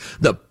reasons,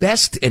 the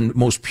best and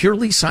most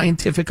purely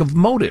scientific of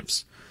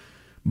motives.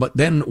 But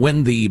then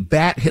when the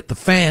bat hit the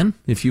fan,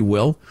 if you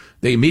will,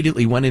 they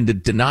immediately went into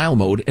denial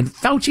mode, and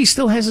Fauci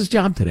still has his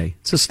job today.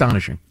 It's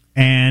astonishing.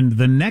 And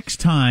the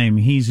next time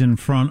he's in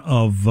front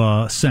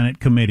of Senate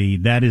committee,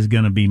 that is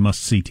going to be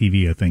must-see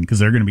TV, I think, because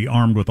they're going to be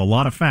armed with a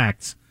lot of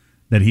facts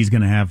that he's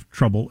going to have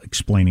trouble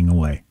explaining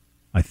away,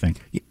 I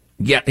think.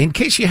 Yeah, in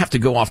case you have to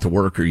go off to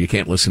work or you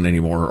can't listen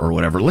anymore or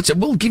whatever,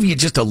 we'll give you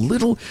just a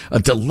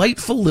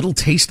delightful little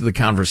taste of the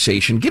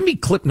conversation. Give me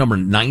clip number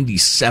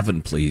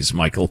 97, please,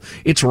 Michael.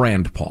 It's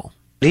Rand Paul.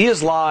 He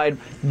has lied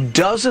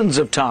dozens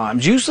of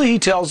times. Usually he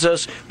tells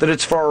us that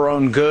it's for our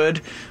own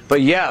good. But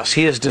yes,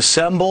 he has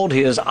dissembled,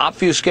 he has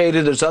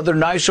obfuscated, there's other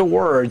nicer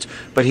words,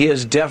 but he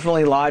has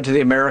definitely lied to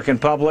the American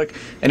public,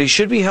 and he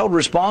should be held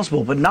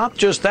responsible. But not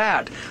just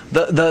that.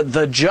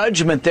 The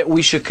judgment that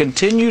we should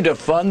continue to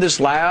fund this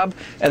lab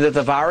and that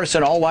the virus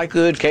in all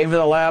likelihood came from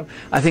the lab,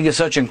 I think is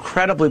such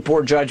incredibly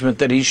poor judgment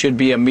that he should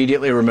be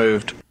immediately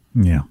removed.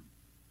 Yeah.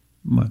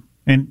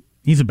 And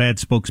he's a bad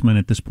spokesman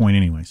at this point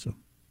anyway, so.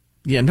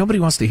 Yeah, nobody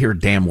wants to hear a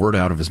damn word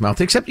out of his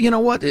mouth, except, you know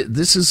what?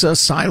 This is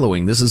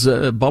siloing. This is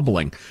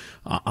bubbling.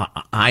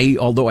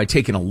 Although I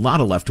take in a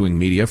lot of left-wing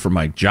media for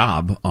my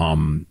job,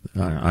 I'm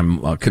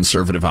a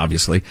conservative,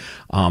 obviously.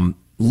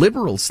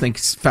 Liberals think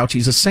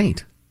Fauci's a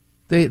saint.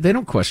 They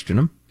don't question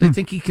him. They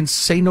think he can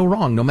say no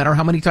wrong, no matter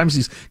how many times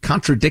he's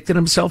contradicted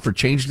himself or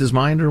changed his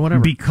mind or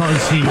whatever.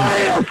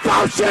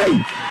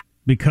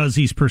 Because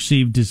he's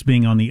perceived as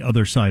being on the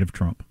other side of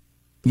Trump.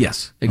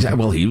 Yes,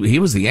 exactly. Okay. Well, he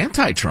was the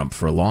anti-Trump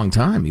for a long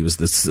time. He was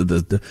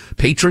the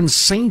patron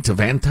saint of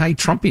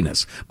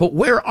anti-Trumpiness. But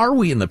where are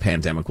we in the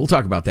pandemic? We'll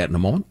talk about that in a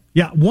moment.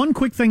 Yeah, one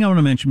quick thing I want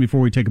to mention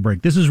before we take a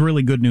break. This is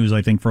really good news,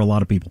 I think, for a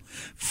lot of people.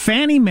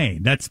 Fannie Mae,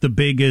 that's the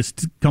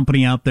biggest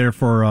company out there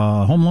for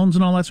home loans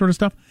and all that sort of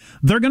stuff.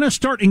 They're going to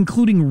start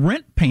including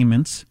rent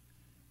payments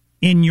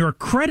in your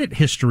credit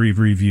history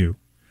review.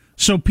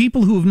 So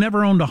people who have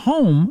never owned a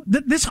home,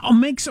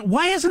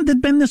 why hasn't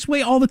it been this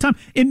way all the time?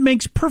 It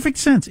makes perfect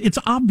sense. It's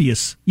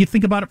obvious. You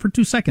think about it for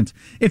 2 seconds.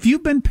 If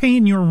you've been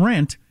paying your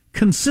rent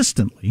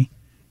consistently,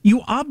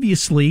 you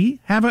obviously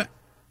have a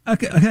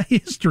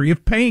history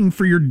of paying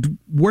for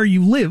where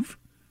you live.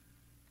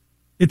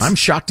 I'm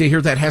shocked to hear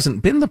that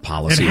hasn't been the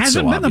policy. It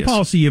hasn't been the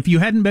policy. If you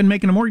hadn't been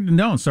making a mortgage,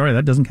 no, sorry,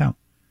 that doesn't count.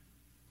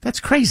 That's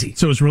crazy.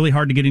 So it's really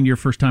hard to get into your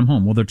first-time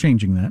home. Well, they're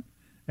changing that.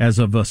 As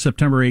of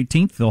September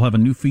 18th, they'll have a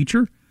new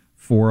feature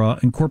for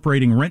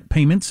incorporating rent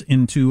payments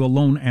into a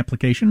loan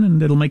application,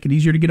 and it'll make it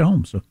easier to get a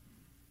home. So,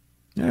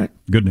 all right,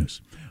 good news.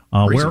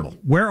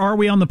 Where are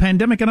we on the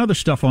pandemic and other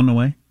stuff on the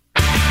way?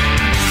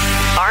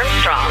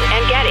 Armstrong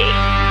and Getty.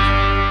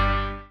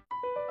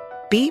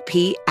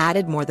 BP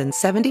added more than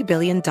 $70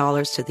 billion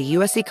to the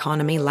U.S.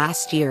 economy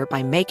last year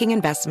by making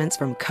investments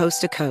from coast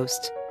to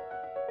coast.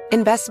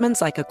 Investments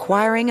like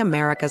acquiring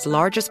America's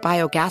largest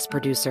biogas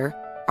producer,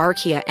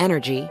 Archaea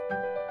Energy,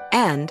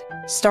 and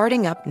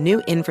starting up new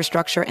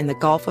infrastructure in the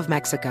Gulf of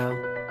Mexico.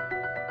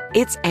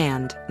 It's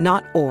and,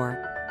 not or.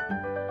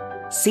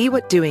 See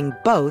what doing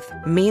both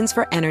means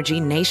for energy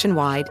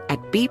nationwide at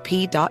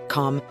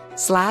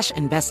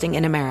bp.com/investing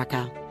in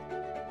America.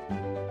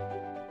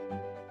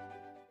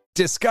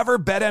 Discover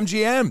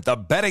BetMGM, the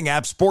betting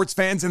app sports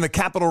fans in the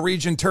capital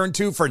region turn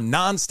to for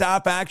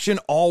nonstop action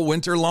all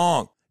winter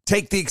long.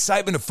 Take the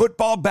excitement of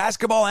football,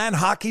 basketball, and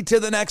hockey to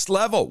the next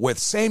level with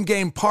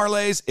same-game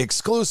parlays,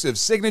 exclusive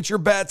signature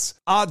bets,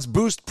 odds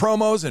boost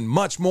promos, and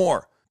much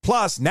more.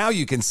 Plus, now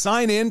you can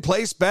sign in,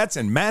 place bets,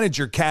 and manage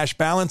your cash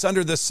balance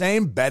under the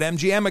same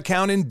BetMGM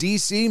account in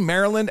D.C.,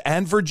 Maryland,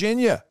 and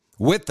Virginia.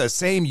 With the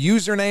same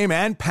username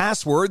and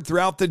password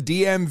throughout the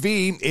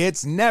DMV,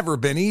 it's never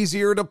been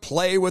easier to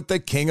play with the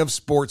king of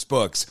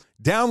sportsbooks.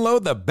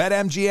 Download the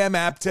BetMGM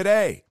app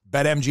today.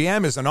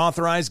 BetMGM is an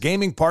authorized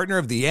gaming partner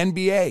of the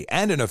NBA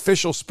and an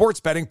official sports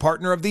betting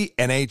partner of the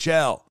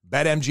NHL.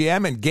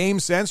 BetMGM and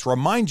GameSense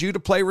remind you to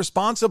play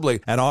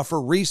responsibly and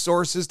offer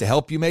resources to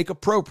help you make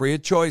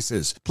appropriate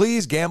choices.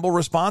 Please gamble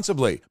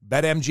responsibly.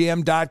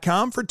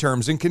 BetMGM.com for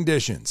terms and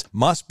conditions.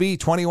 Must be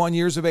 21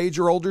 years of age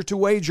or older to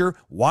wager.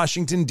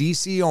 Washington,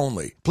 D.C.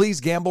 only.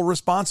 Please gamble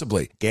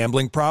responsibly.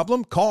 Gambling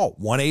problem? Call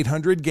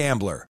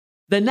 1-800-GAMBLER.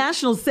 The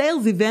national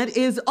sales event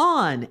is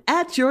on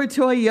at your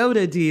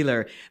Toyota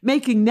dealer,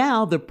 making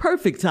now the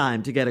perfect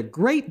time to get a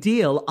great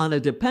deal on a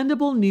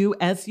dependable new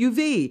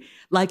SUV,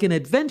 like an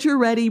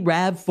adventure-ready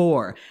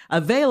RAV4.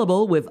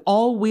 Available with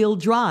all-wheel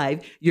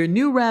drive, your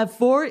new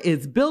RAV4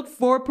 is built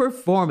for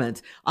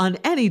performance on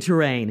any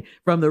terrain,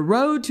 from the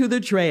road to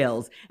the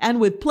trails, and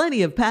with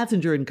plenty of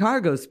passenger and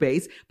cargo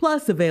space,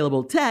 plus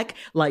available tech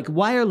like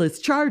wireless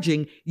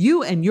charging,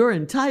 you and your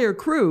entire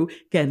crew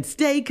can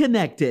stay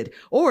connected.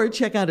 Or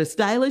check out a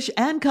stylish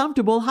and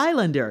comfortable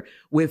Highlander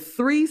with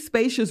 3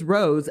 spacious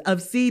rows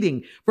of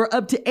seating for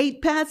up to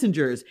 8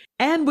 passengers.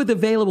 And with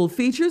available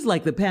features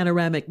like the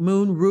panoramic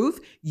moon roof,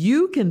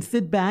 you can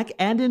sit back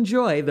and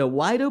enjoy the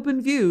wide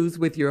open views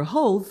with your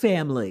whole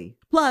family.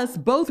 Plus,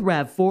 both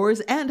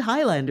RAV4s and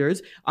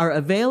Highlanders are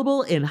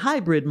available in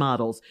hybrid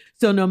models,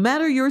 so no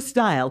matter your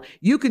style,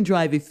 you can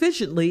drive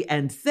efficiently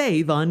and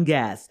save on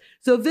gas.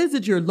 So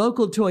visit your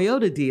local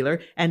Toyota dealer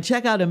and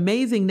check out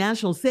amazing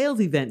national sales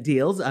event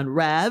deals on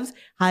RAVs,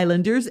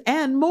 Highlanders,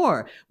 and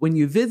more when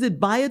you visit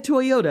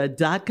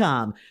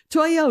buyatoyota.com.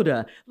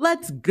 Toyota,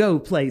 let's go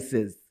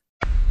places.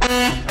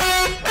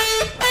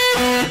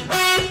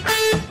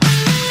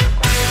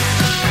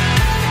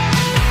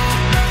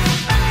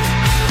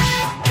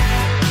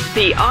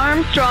 The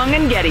Armstrong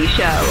and Getty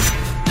Show.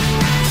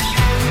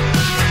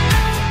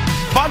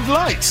 Bud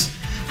Light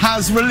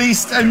has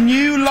released a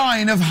new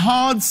line of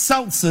hard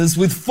seltzers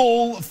with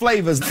fall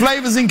flavors.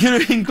 Flavors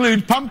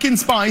include pumpkin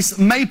spice,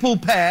 maple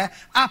pear,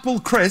 apple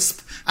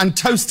crisp, and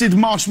toasted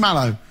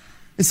marshmallow.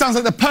 It sounds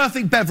like the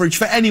perfect beverage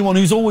for anyone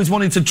who's always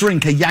wanted to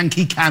drink a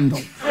Yankee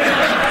Candle.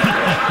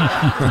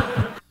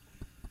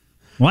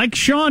 Like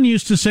Sean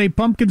used to say,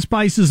 pumpkin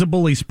spice is a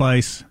bully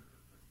spice.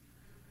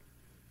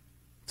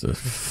 It's a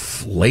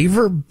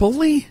flavor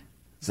bully?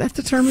 Is that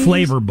the term?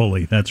 Flavor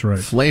bully, that's right.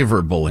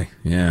 Flavor bully,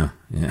 yeah.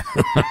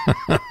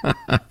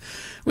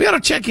 We ought to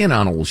check in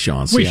on old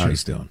Sean, see how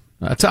he's doing.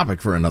 A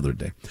topic for another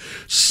day.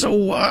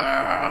 So,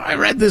 I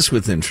read this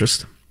with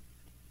interest.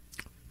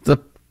 The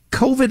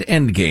COVID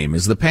endgame,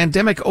 is the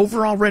pandemic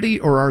over already,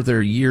 or are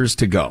there years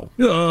to go?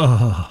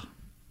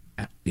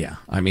 Yeah,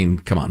 I mean,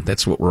 come on.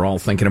 That's what we're all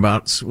thinking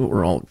about. It's what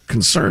we're all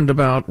concerned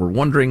about. We're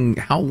wondering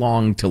how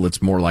long till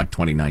it's more like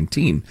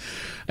 2019.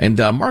 And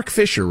Mark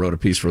Fisher wrote a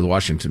piece for the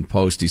Washington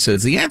Post. He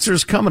says, the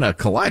answers come in a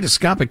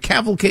kaleidoscopic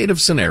cavalcade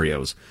of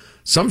scenarios.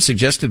 Some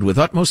suggested with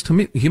utmost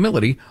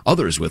humility,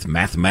 others with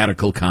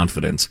mathematical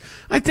confidence.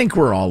 I think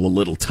we're all a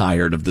little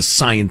tired of the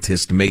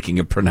scientist making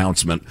a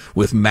pronouncement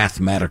with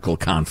mathematical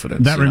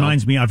confidence. That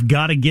reminds me, I've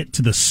got to get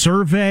to the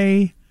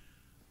survey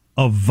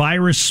of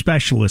virus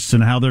specialists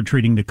and how they're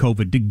treating the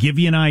COVID to give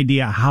you an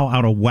idea how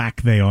out of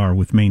whack they are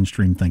with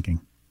mainstream thinking.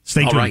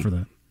 Stay tuned for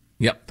that.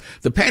 Yep.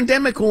 The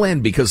pandemic will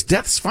end because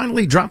deaths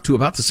finally drop to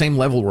about the same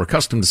level we're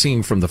accustomed to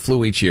seeing from the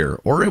flu each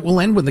year. Or it will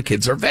end when the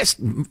kids are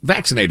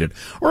vaccinated.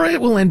 Or it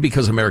will end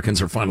because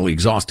Americans are finally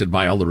exhausted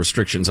by all the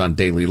restrictions on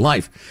daily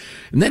life.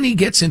 And then he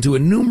gets into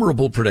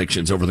innumerable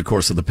predictions over the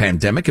course of the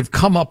pandemic have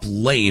come up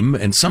lame,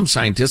 and some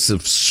scientists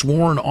have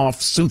sworn off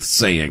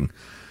soothsaying.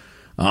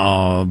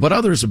 But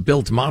others have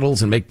built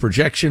models and make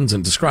projections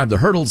and describe the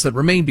hurdles that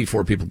remain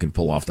before people can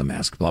pull off the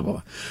mask, blah, blah,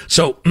 blah.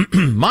 So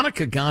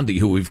Monica Gandhi,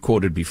 who we've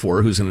quoted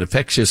before, who's an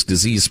infectious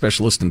disease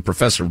specialist and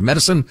professor of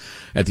medicine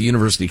at the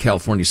University of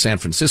California, San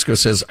Francisco,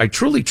 says, I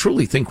truly,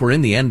 truly think we're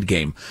in the end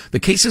game.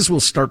 The cases will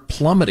start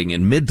plummeting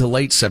in mid to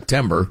late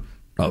September.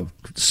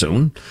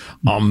 Soon.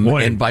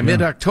 And by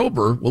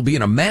mid-October, we'll be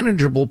in a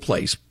manageable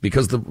place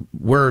because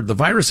where the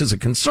virus is a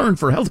concern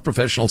for health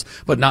professionals,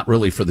 but not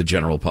really for the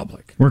general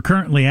public. We're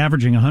currently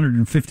averaging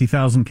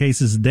 150,000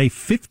 cases a day,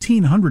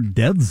 1,500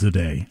 deaths a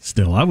day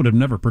still. I would have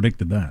never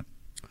predicted that.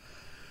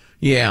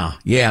 Yeah.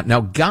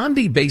 Now,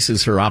 Gandhi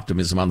bases her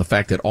optimism on the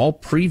fact that all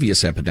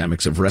previous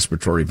epidemics of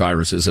respiratory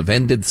viruses have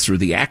ended through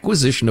the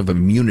acquisition of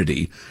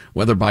immunity,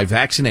 whether by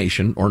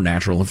vaccination or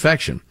natural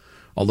infection.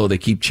 Although they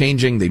keep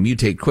changing, they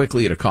mutate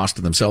quickly at a cost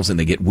to themselves, and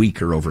they get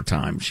weaker over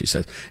time, she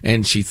says.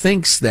 And she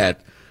thinks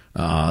that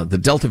The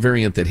Delta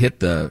variant that hit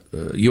the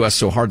U.S.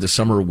 so hard this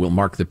summer will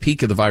mark the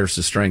peak of the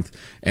virus's strength,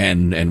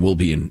 and we'll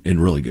be in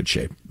really good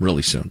shape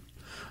really soon.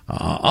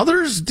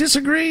 Others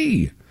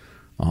disagree.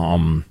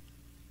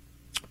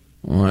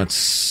 Let's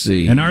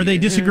see. And are they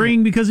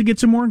disagreeing because it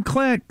gets them more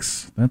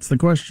clicks? That's the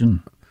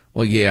question.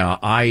 Well, yeah,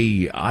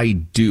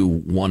 I do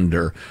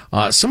wonder.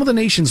 Some of the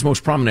nation's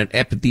most prominent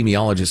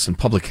epidemiologists and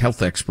public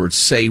health experts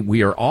say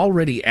we are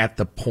already at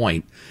the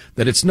point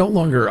that it's no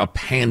longer a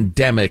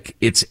pandemic,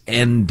 it's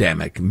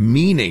endemic,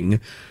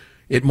 meaning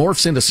it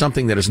morphs into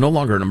something that is no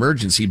longer an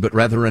emergency, but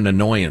rather an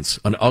annoyance,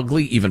 an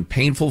ugly, even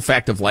painful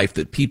fact of life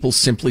that people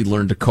simply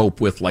learn to cope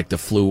with, like the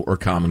flu or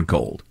common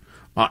cold.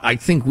 I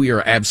think we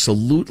are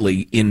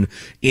absolutely in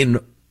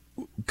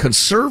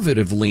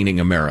conservative-leaning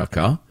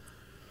America.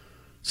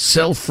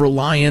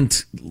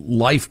 Self-reliant,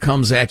 life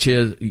comes at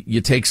you, you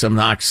take some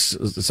knocks,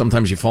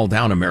 sometimes you fall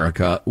down,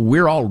 America.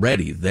 We're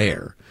already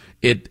there.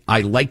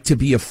 I like to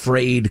be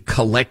afraid,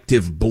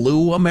 collective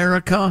blue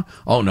America.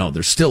 Oh no,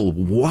 they're still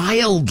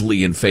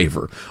wildly in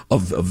favor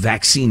of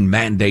vaccine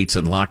mandates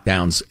and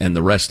lockdowns and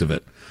the rest of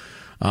it.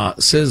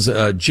 Says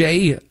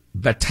Jay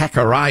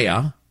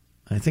Bhattacharya,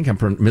 I think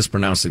I'm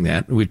mispronouncing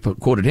that. We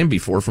quoted him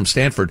before from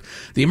Stanford.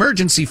 The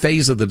emergency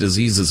phase of the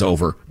disease is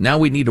over. Now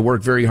we need to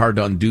work very hard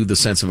to undo the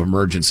sense of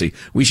emergency.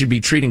 We should be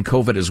treating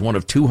COVID as one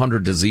of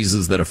 200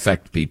 diseases that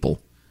affect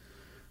people.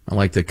 I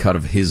like the cut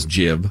of his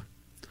jib.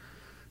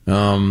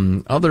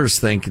 Others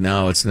think,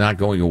 no, it's not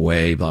going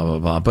away, blah, blah,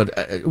 blah.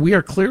 But we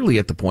are clearly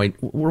at the point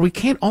where we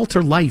can't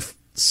alter life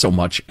so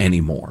much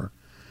anymore.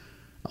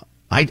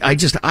 I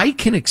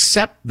can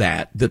accept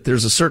that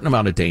there's a certain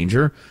amount of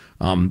danger.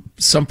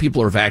 Some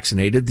people are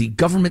vaccinated. The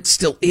government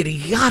still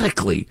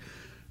idiotically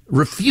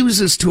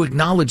refuses to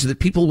acknowledge that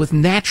people with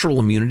natural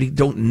immunity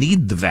don't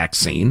need the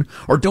vaccine,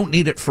 or don't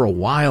need it for a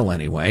while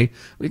anyway.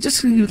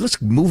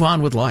 Let's move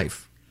on with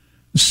life.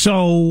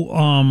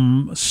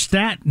 So,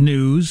 Stat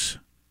News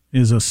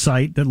is a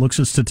site that looks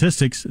at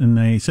statistics, and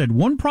they said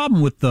one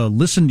problem with the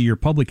listen to your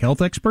public health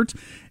experts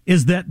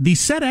is that the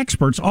said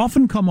experts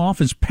often come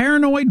off as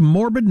paranoid,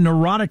 morbid,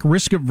 neurotic,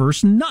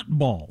 risk-averse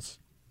nutballs.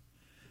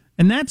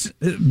 And that's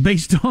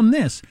based on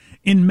this.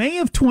 In May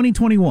of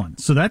 2021,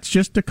 so that's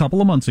just a couple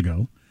of months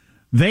ago,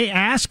 they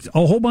asked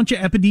a whole bunch of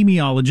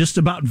epidemiologists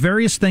about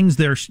various things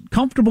they're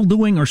comfortable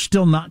doing or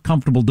still not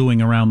comfortable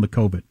doing around the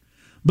COVID.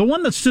 The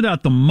one that stood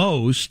out the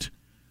most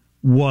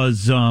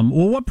was,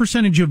 what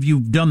percentage of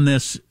you've done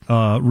this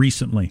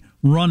recently?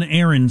 Run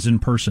errands in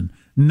person.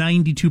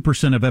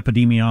 92% of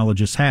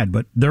epidemiologists had,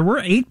 but there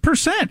were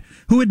 8%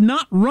 who had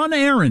not run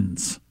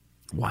errands.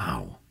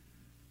 Wow.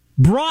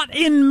 Brought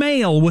in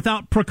mail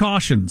without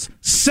precautions.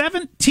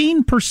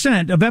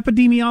 17% of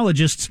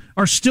epidemiologists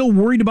are still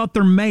worried about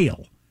their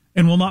mail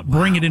and will not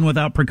bring it in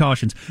without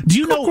precautions. Do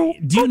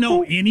you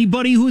know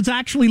anybody who's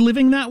actually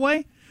living that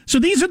way? So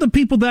these are the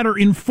people that are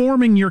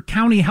informing your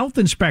county health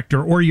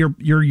inspector or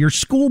your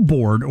school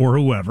board or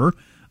whoever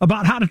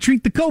about how to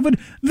treat the COVID.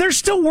 They're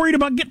still worried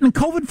about getting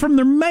COVID from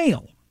their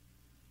mail,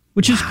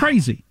 which is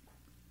crazy.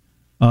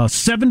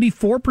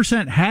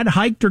 74% had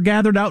hiked or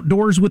gathered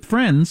outdoors with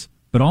friends,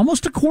 but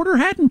almost a quarter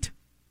hadn't.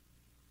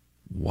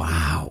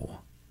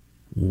 Wow.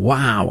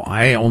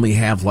 I only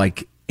have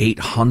like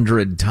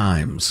 800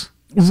 times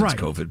since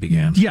COVID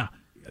began. Yeah.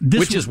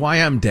 Which is why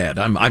I'm dead.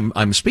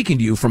 I'm speaking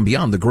to you from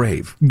beyond the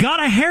grave.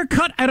 Got a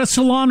haircut at a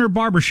salon or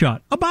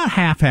barbershop. About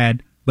half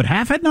had, but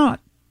half had not.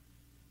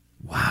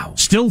 Wow.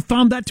 Still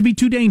found that to be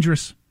too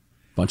dangerous.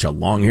 Bunch of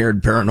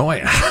long-haired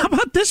paranoia. How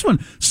about this one?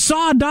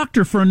 Saw a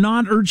doctor for a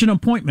non-urgent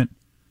appointment.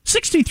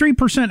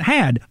 63%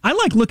 had. I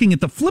like looking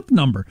at the flip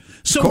number.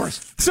 Of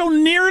course. So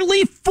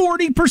nearly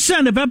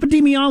 40% of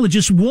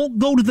epidemiologists won't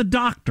go to the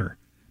doctor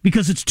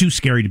because it's too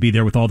scary to be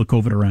there with all the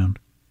COVID around.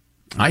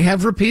 I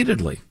have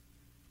repeatedly.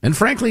 And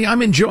frankly,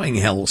 I'm enjoying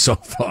hell so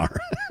far.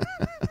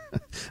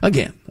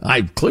 Again,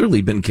 I've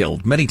clearly been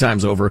killed many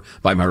times over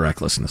by my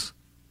recklessness.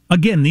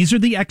 Again, these are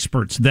the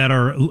experts that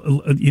are,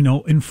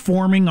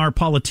 informing our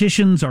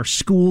politicians, our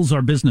schools,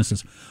 our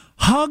businesses.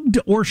 Hugged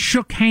or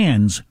shook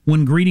hands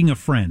when greeting a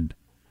friend.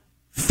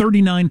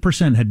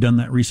 39% had done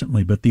that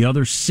recently, but the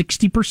other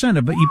 60%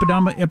 of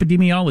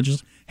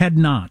epidemiologists had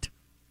not.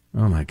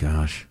 Oh, my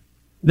gosh.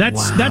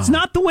 That's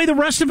not the way the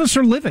rest of us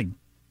are living.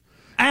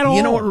 At all.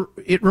 You know,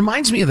 it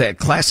reminds me of that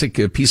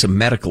classic piece of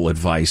medical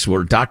advice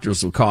where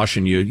doctors will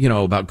caution you,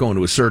 about going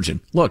to a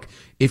surgeon. Look,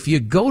 if you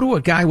go to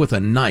a guy with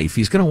a knife,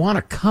 he's going to want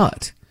to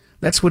cut.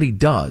 That's what he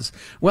does.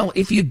 Well,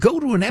 if you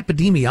go to an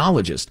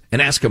epidemiologist and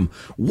ask him,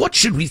 what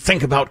should we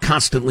think about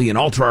constantly and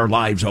alter our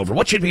lives over?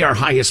 What should be our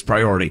highest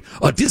priority?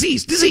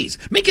 Disease.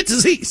 Make it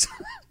disease.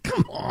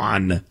 Come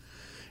on.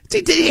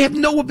 They have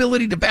no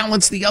ability to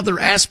balance the other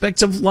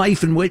aspects of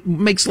life and what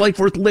makes life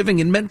worth living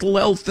and mental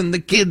health and the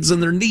kids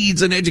and their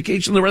needs and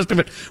education and the rest of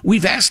it.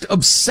 We've asked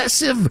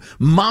obsessive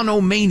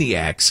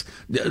monomaniacs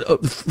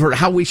for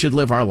how we should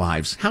live our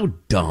lives. How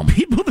dumb.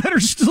 People that are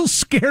still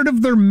scared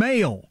of their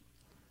mail.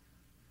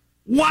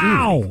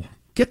 Wow. Dude,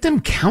 get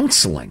them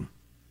counseling.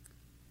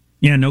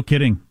 Yeah, no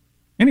kidding.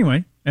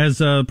 Anyway,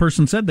 as a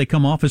person said, they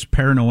come off as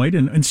paranoid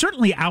and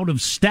certainly out of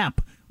step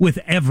with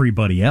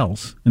everybody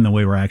else in the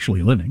way we're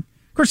actually living.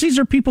 Of course, these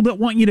are people that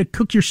want you to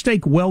cook your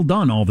steak well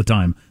done all the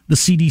time. The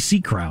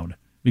CDC crowd,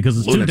 because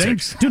it's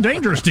too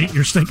dangerous to eat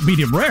your steak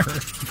medium rare.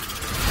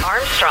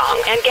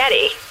 Armstrong and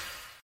Getty.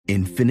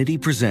 Infinity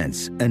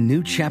presents a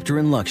new chapter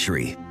in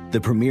luxury,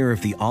 the premiere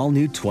of the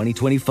all-new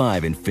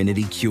 2025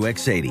 Infinity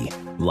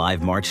QX80,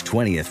 live March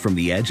 20th from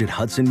the Edge at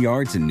Hudson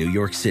Yards in New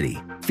York City,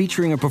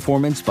 featuring a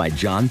performance by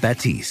John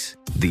Batiste.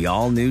 The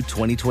all-new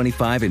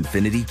 2025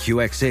 Infinity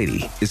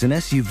QX80 is an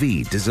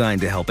SUV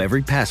designed to help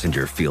every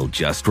passenger feel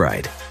just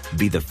right.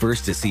 Be the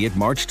first to see it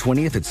March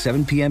 20th at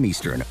 7 p.m.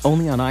 Eastern,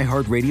 only on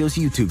iHeartRadio's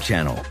YouTube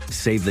channel.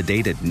 Save the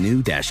date at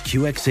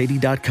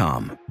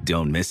new-QX80.com.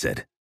 Don't miss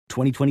it.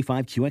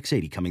 2025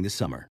 QX80 coming this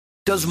summer.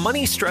 Does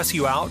money stress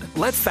you out?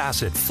 Let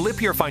Facet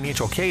flip your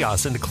financial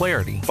chaos into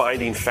clarity.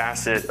 Finding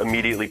Facet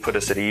immediately put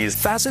us at ease.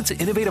 Facet's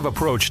innovative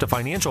approach to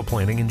financial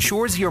planning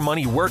ensures your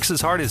money works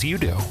as hard as you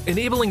do,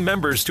 enabling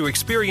members to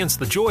experience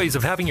the joys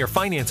of having your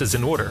finances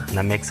in order. And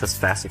that makes us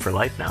Facet for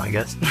life now, I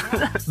guess.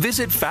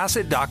 Visit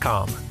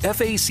Facet.com,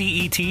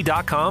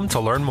 FACET.com to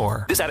learn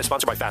more. This ad is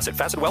sponsored by Facet.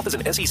 Facet Wealth is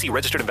an SEC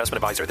registered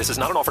investment advisor. This is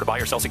not an offer to buy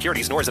or sell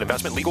securities, nor is it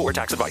investment, legal, or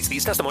tax advice.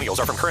 These testimonials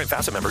are from current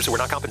Facet members who are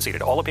not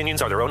compensated. All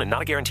opinions are their own and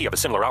not a guarantee of a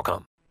similar outcome.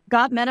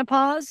 Got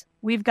menopause?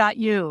 We've got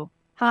you.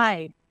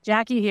 Hi,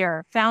 Jackie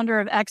here, founder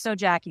of Exo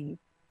Jackie.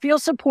 Feel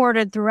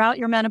supported throughout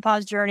your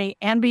menopause journey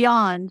and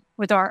beyond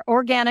with our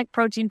organic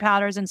protein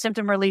powders and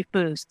symptom relief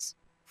boosts.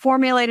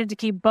 Formulated to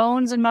keep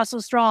bones and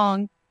muscles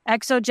strong,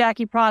 Exo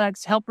Jackie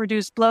products help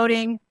reduce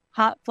bloating,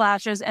 hot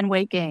flashes, and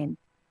weight gain.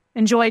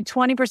 Enjoy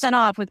 20%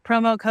 off with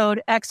promo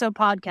code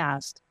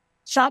EXOPODCAST.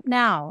 Shop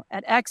now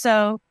at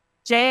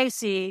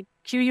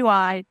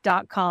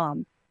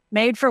exojacqui.com.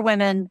 Made for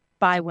women,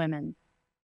 by women.